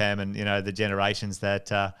you, Pam, and the generations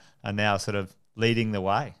that are now sort of leading the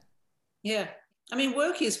way. Yeah. I mean,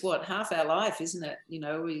 work is what, half our life, isn't it? We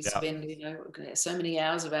Yeah. spend, so many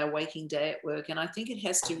hours of our waking day at work. And I think it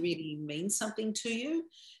has to really mean something to you.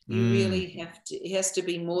 You really have to, it has to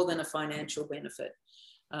be more than a financial benefit.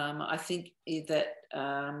 I think that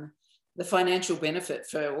the financial benefit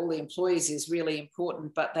for all the employees is really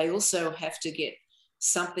important, but they also have to get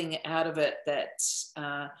something out of it that's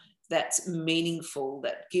meaningful,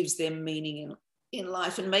 that gives them meaning in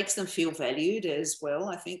life and makes them feel valued as well.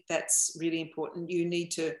 I think that's really important.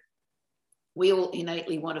 We all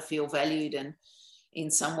innately want to feel valued and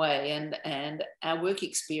in some way, and our work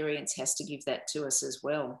experience has to give that to us as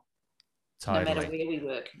well. Totally. No matter where we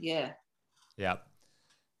work. Yeah. Yeah.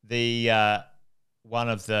 The one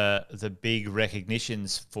of the big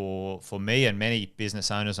recognitions for me and many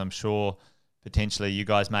business owners, I'm sure potentially you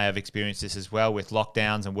guys may have experienced this as well, with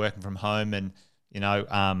lockdowns and working from home, and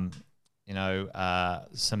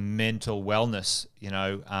some mental wellness,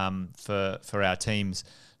 for our teams,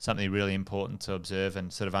 something really important to observe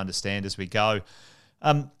and sort of understand as we go.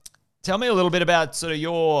 Tell me a little bit about sort of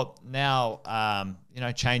your now,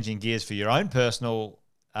 changing gears for your own personal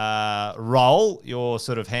role. You're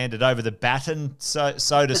sort of handed over the baton, so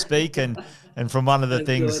to speak, and from one of the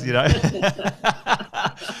things,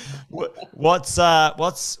 what's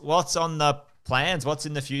on the plans? What's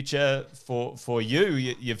in the future for you?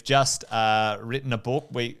 You've just written a book.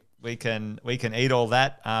 We can eat all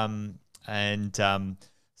that,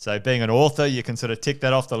 so being an author, you can sort of tick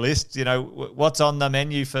that off the list. What's on the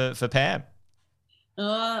menu for Pam?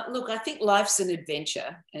 Look, I think life's an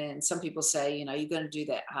adventure, and some people say, you're going to do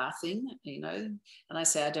that R thing, and I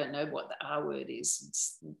say, I don't know what the R word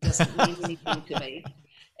is. It doesn't mean anything to me.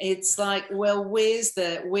 It's like, well, where's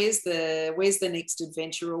the next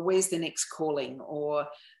adventure, or where's the next calling, or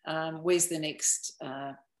where's the next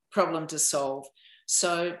problem to solve?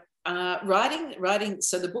 So writing.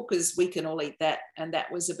 So the book is We Can All Eat That, and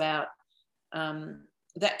that was about.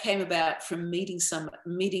 That came about from meeting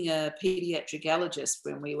a pediatric allergist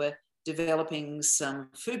when we were developing some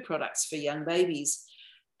food products for young babies.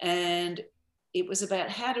 And it was about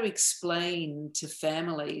how to explain to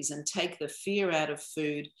families and take the fear out of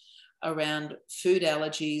food around food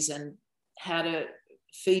allergies, and how to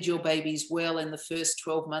feed your babies well in the first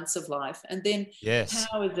 12 months of life. And then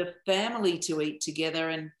how as a family to eat together,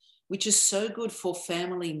 and which is so good for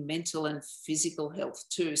family mental and physical health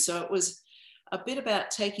too. So it was a bit about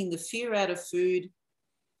taking the fear out of food,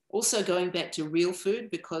 also going back to real food,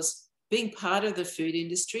 because being part of the food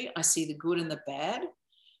industry, I see the good and the bad.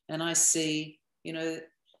 And I see,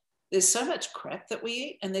 there's so much crap that we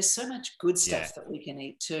eat, and there's so much good stuff that we can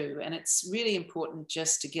eat too. And it's really important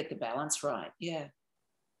just to get the balance right. Yeah.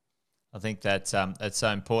 I think that's so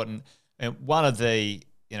important. And one of the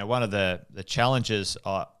challenges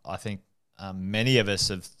I think many of us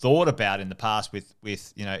have thought about in the past with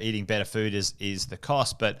eating better food is the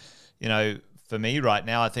cost. But for me right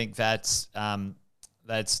now, I think that's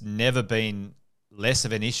never been less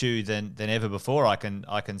of an issue than ever before. I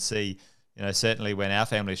can see certainly when our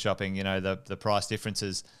family's shopping, the price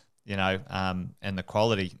differences, and the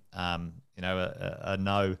quality, are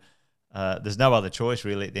no. There's no other choice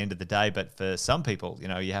really at the end of the day. But for some people,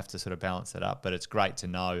 you have to sort of balance it up. But it's great to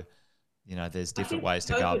know, there's different ways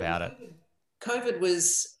to go about it. COVID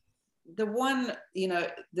was the one,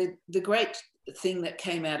 the great thing that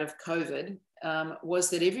came out of COVID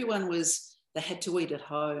was that they had to eat at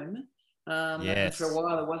home. And for a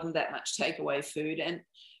while, there wasn't that much takeaway food, and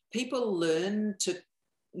people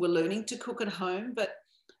were learning to cook at home. But,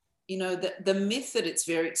 the myth that it's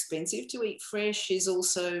very expensive to eat fresh is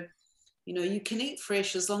also, you can eat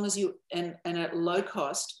fresh as long as and at low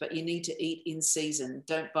cost, but you need to eat in season.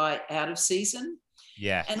 Don't buy out of season.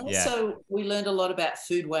 Yeah. And also we learned a lot about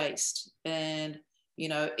food waste, and,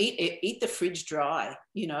 eat the fridge dry,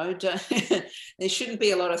 there shouldn't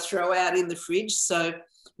be a lot of throw out in the fridge. So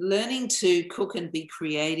learning to cook and be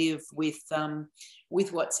creative with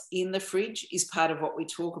what's in the fridge is part of what we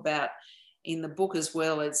talk about in the book as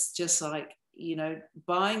well. It's just like,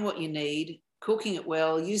 buying what you need, cooking it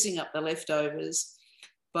well, using up the leftovers,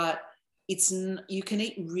 but you can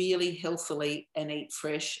eat really healthily and eat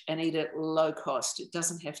fresh and eat at low cost. It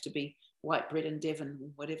doesn't have to be white bread and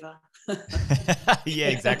Devon, whatever. Yeah,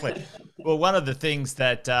 exactly. Well, one of the things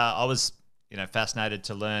that I was, fascinated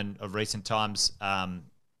to learn of recent times,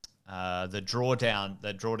 the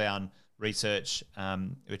drawdown research,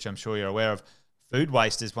 which I'm sure you're aware of. Food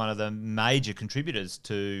waste is one of the major contributors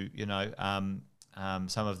to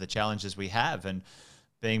some of the challenges we have, and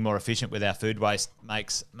being more efficient with our food waste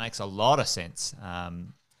makes a lot of sense. I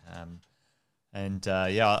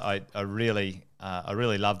really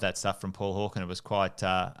loved that stuff from Paul Hawken. It was quite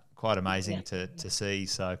amazing to see.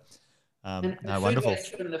 So, and no, food wonderful.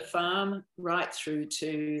 waste from the farm right through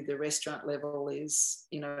to the restaurant level is,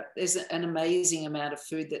 there's an amazing amount of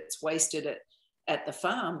food that's wasted at the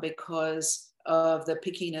farm because of the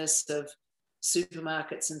pickiness of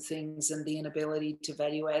supermarkets and things and the inability to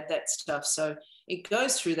value add that stuff. So it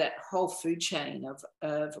goes through that whole food chain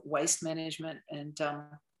of waste management. And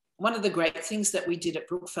one of the great things that we did at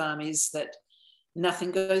Brookfarm is that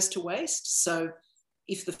nothing goes to waste. So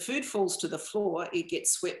if the food falls to the floor, it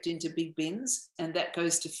gets swept into big bins, and that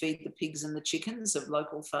goes to feed the pigs and the chickens of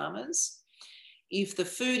local farmers. If the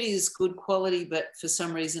food is good quality, but for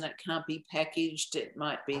some reason it can't be packaged, it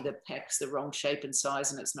might be the pack's the wrong shape and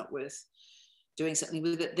size and it's not worth doing something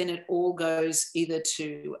with it, then it all goes either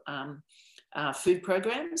to food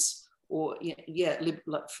programs or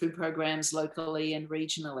food programs locally and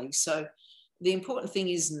regionally. So the important thing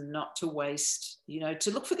is not to waste,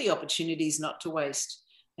 to look for the opportunities not to waste.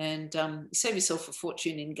 And you save yourself a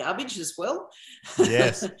fortune in garbage as well.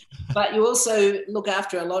 Yes. But you also look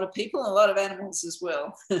after a lot of people and a lot of animals as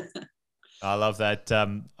well. I love that.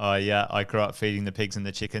 I grew up feeding the pigs and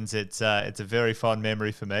the chickens. It's a very fond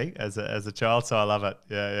memory for me as a child. So I love it.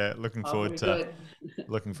 Yeah. Looking forward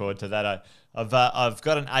to that. I've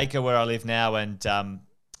got an acre where I live now, and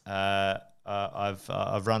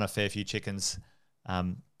I've run a fair few chickens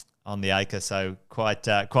on the acre. So quite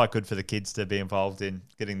good for the kids to be involved in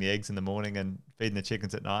getting the eggs in the morning and feeding the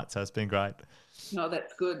chickens at night. So it's been great. No,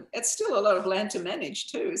 that's good. It's still a lot of land to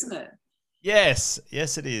manage too, isn't it? Yes,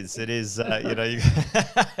 it is. It is.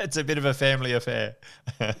 It's a bit of a family affair.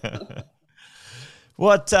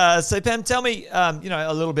 So Pam, tell me,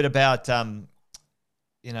 a little bit about,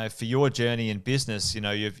 for your journey in business.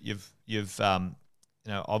 You've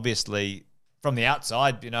obviously from the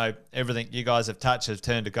outside, everything you guys have touched has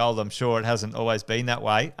turned to gold. I'm sure it hasn't always been that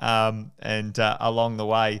way. And along the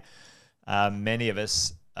way, many of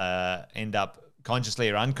us end up consciously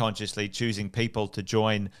or unconsciously choosing people to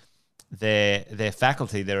join their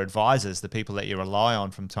faculty, their advisors, the people that you rely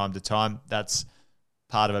on from time to time. That's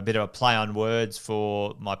part of a bit of a play on words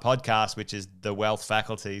for my podcast, which is the wealth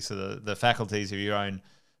faculty. So the faculties of your own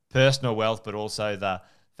personal wealth, but also the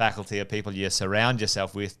faculty of people you surround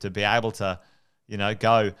yourself with to be able to,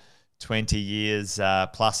 go 20 years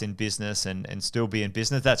plus in business and still be in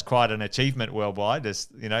business. That's quite an achievement worldwide. I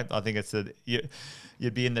think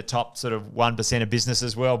you'd be in the top sort of 1% of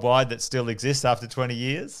businesses worldwide that still exist after 20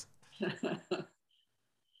 years.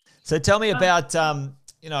 So tell me about,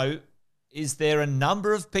 is there a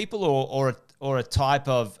number of people or a type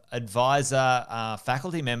of advisor,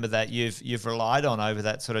 faculty member that you've relied on over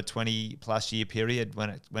that sort of 20 plus year period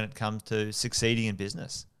when it comes to succeeding in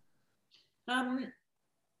business?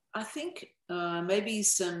 I think maybe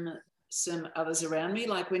some others around me.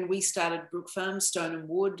 Like when we started Brookfarm, Stone and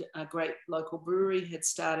Wood, a great local brewery, had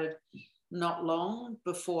started not long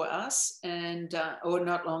before us or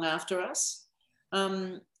not long after us.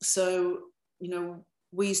 So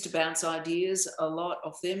we used to bounce ideas a lot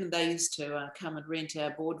off them, and they used to come and rent our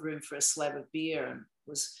boardroom for a slab of beer and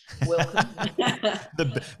was welcome.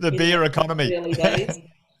 the beer economy. Early days.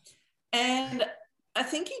 And I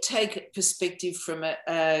think you take perspective from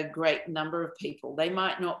a great number of people. They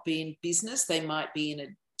might not be in business, they might be in a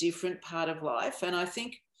different part of life. And I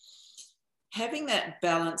think having that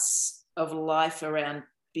balance of life around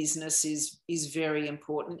business is very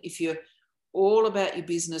important. If you're all about your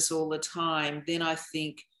business all the time, then I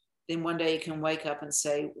think then one day you can wake up and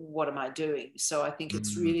say, what am I doing? So I think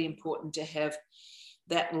it's really important to have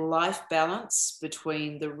that life balance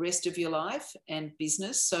between the rest of your life and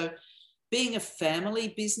business. So being a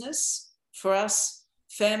family business, for us,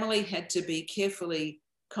 family had to be carefully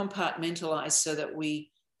compartmentalized so that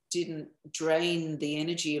we didn't drain the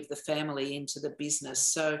energy of the family into the business.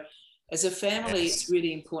 So as a family, It's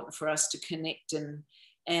really important for us to connect and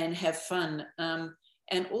have fun.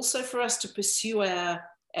 And also for us to pursue our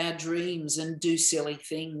dreams and do silly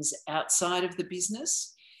things outside of the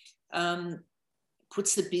business.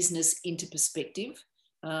 Puts the business into perspective.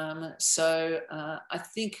 So I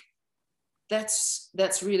think that's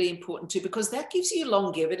really important too, because that gives you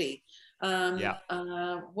longevity.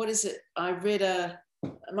 What is it?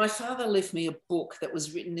 My father left me a book that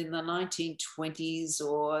was written in the 1920s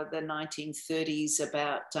or the 1930s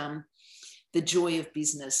about the joy of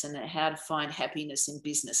business and how to find happiness in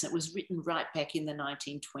business. It was written right back in the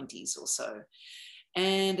 1920s or so.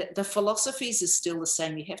 And the philosophies are still the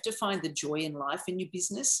same. You have to find the joy in life in your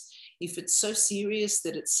business. If it's so serious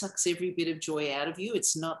that it sucks every bit of joy out of you,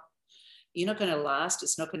 you're not going to last.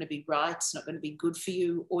 It's not going to be right. It's not going to be good for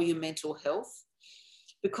you or your mental health.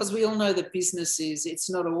 Because we all know that it's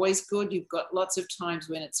not always good. You've got lots of times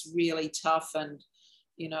when it's really tough and,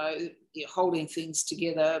 you're holding things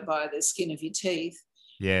together by the skin of your teeth.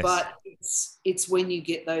 Yes. But it's when you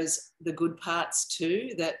get the good parts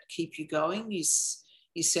too that keep you going. You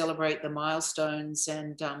celebrate the milestones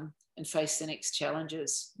and face the next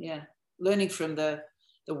challenges. Yeah, learning from the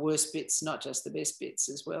worst bits, not just the best bits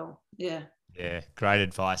as well. Yeah. Yeah, great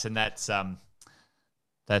advice, and that's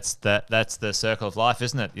the circle of life,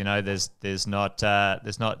 isn't it? There's not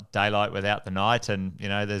daylight without the night, and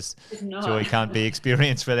there's joy can't be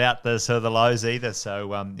experienced without the lows either.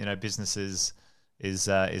 So business is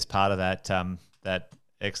part of that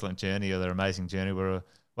excellent journey, or the amazing journey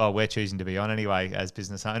we're choosing to be on anyway as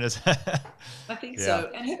business owners. I think so.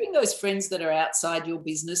 And having those friends that are outside your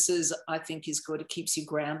businesses, I think, is good. It keeps you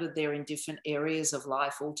grounded there in different areas of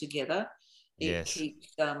life altogether. It keeps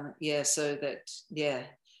so that you're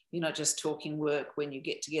not just talking work when you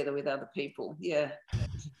get together with other people. Yeah.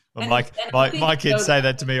 Well, my kids say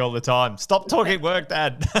that to me all the time. Stop talking work,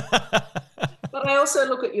 Dad. But I also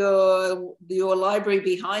look at your library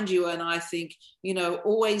behind you, and I think,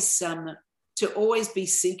 to always be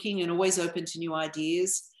seeking and always open to new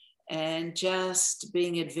ideas, and just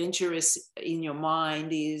being adventurous in your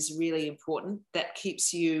mind is really important. That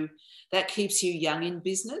keeps you young in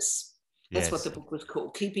business. That's what the book was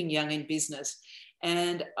called, Keeping Young in Business.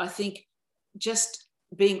 And I think just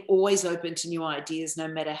being always open to new ideas, no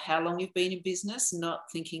matter how long you've been in business, not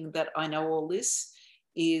thinking that I know all this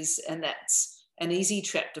and that's an easy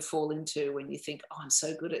trap to fall into when you think, oh, I'm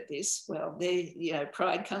so good at this. Well,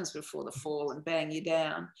 pride comes before the fall and bang you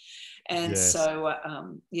down. And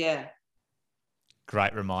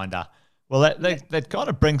Great reminder. Well, that kind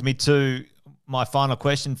of brings me to my final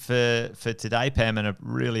question for today, Pam, and I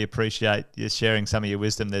really appreciate you sharing some of your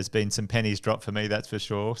wisdom. There's been some pennies dropped for me, that's for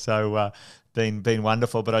sure. So been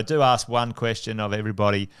wonderful. But I do ask one question of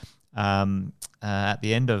everybody at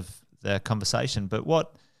the end of the conversation. But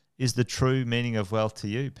what is the true meaning of wealth to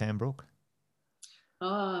you, Pam Brook?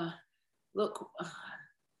 Look,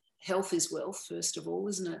 health is wealth, first of all,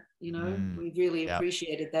 isn't it? We really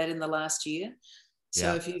appreciated that in the last year.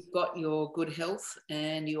 So if you've got your good health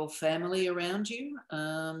and your family around you,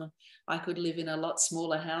 I could live in a lot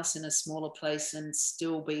smaller house in a smaller place and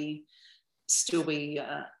still be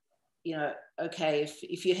okay.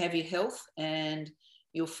 If you have your health and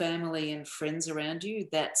your family and friends around you,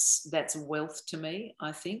 that's wealth to me,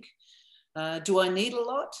 I think. Do I need a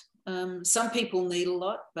lot? Some people need a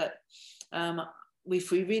lot, but if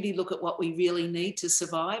we really look at what we really need to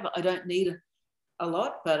survive, I don't need a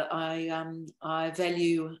lot, but I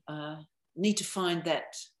value, need to find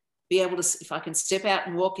that, be able to, if I can step out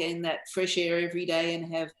and walk in that fresh air every day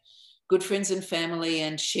and have good friends and family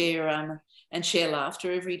and share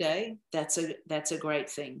laughter every day, that's a great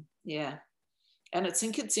thing. Yeah. And I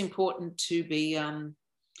think it's important to be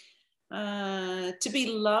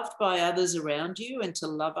loved by others around you, and to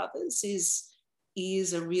love others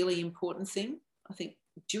is a really important thing. I think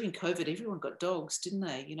during COVID, everyone got dogs, didn't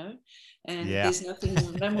they? And there's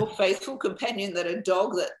no more faithful companion than a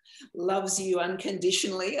dog that loves you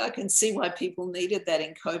unconditionally. I can see why people needed that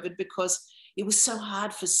in COVID, because it was so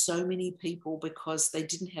hard for so many people because they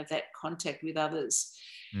didn't have that contact with others.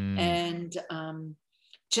 And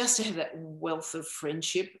just to have that wealth of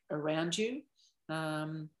friendship around you,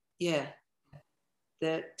 that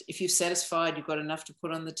if you're satisfied, you've got enough to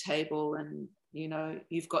put on the table, and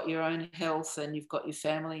you've got your own health and you've got your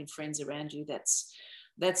family and friends around you, that's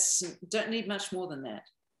don't need much more than that.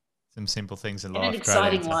 Some simple things in life. And an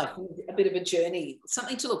exciting life, a bit of a journey,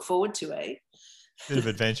 something to look forward to, eh? Bit of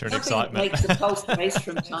adventure and excitement. Makes the pulse race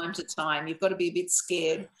from time to time. You've got to be a bit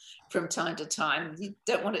scared from time to time. You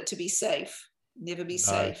don't want it to be safe. Never be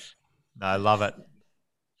safe. No, I love it.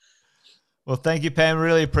 Well, thank you, Pam.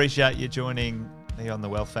 Really appreciate you joining me on the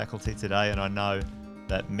Wealth Faculty today, and I know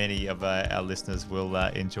that many of our listeners will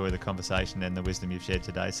enjoy the conversation and the wisdom you've shared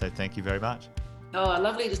today. So thank you very much. Oh,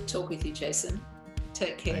 lovely to talk with you, Jason.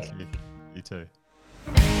 Take care. Thank you. You too.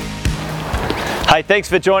 Hey, thanks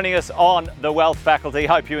for joining us on the Wealth Faculty.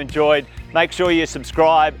 Hope you enjoyed. Make sure you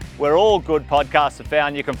subscribe. Where all good podcasts are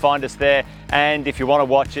found, you can find us there. And if you want to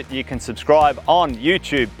watch it, you can subscribe on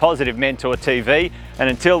YouTube, Positive Mentor TV. And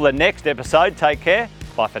until the next episode, take care.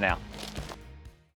 Bye for now.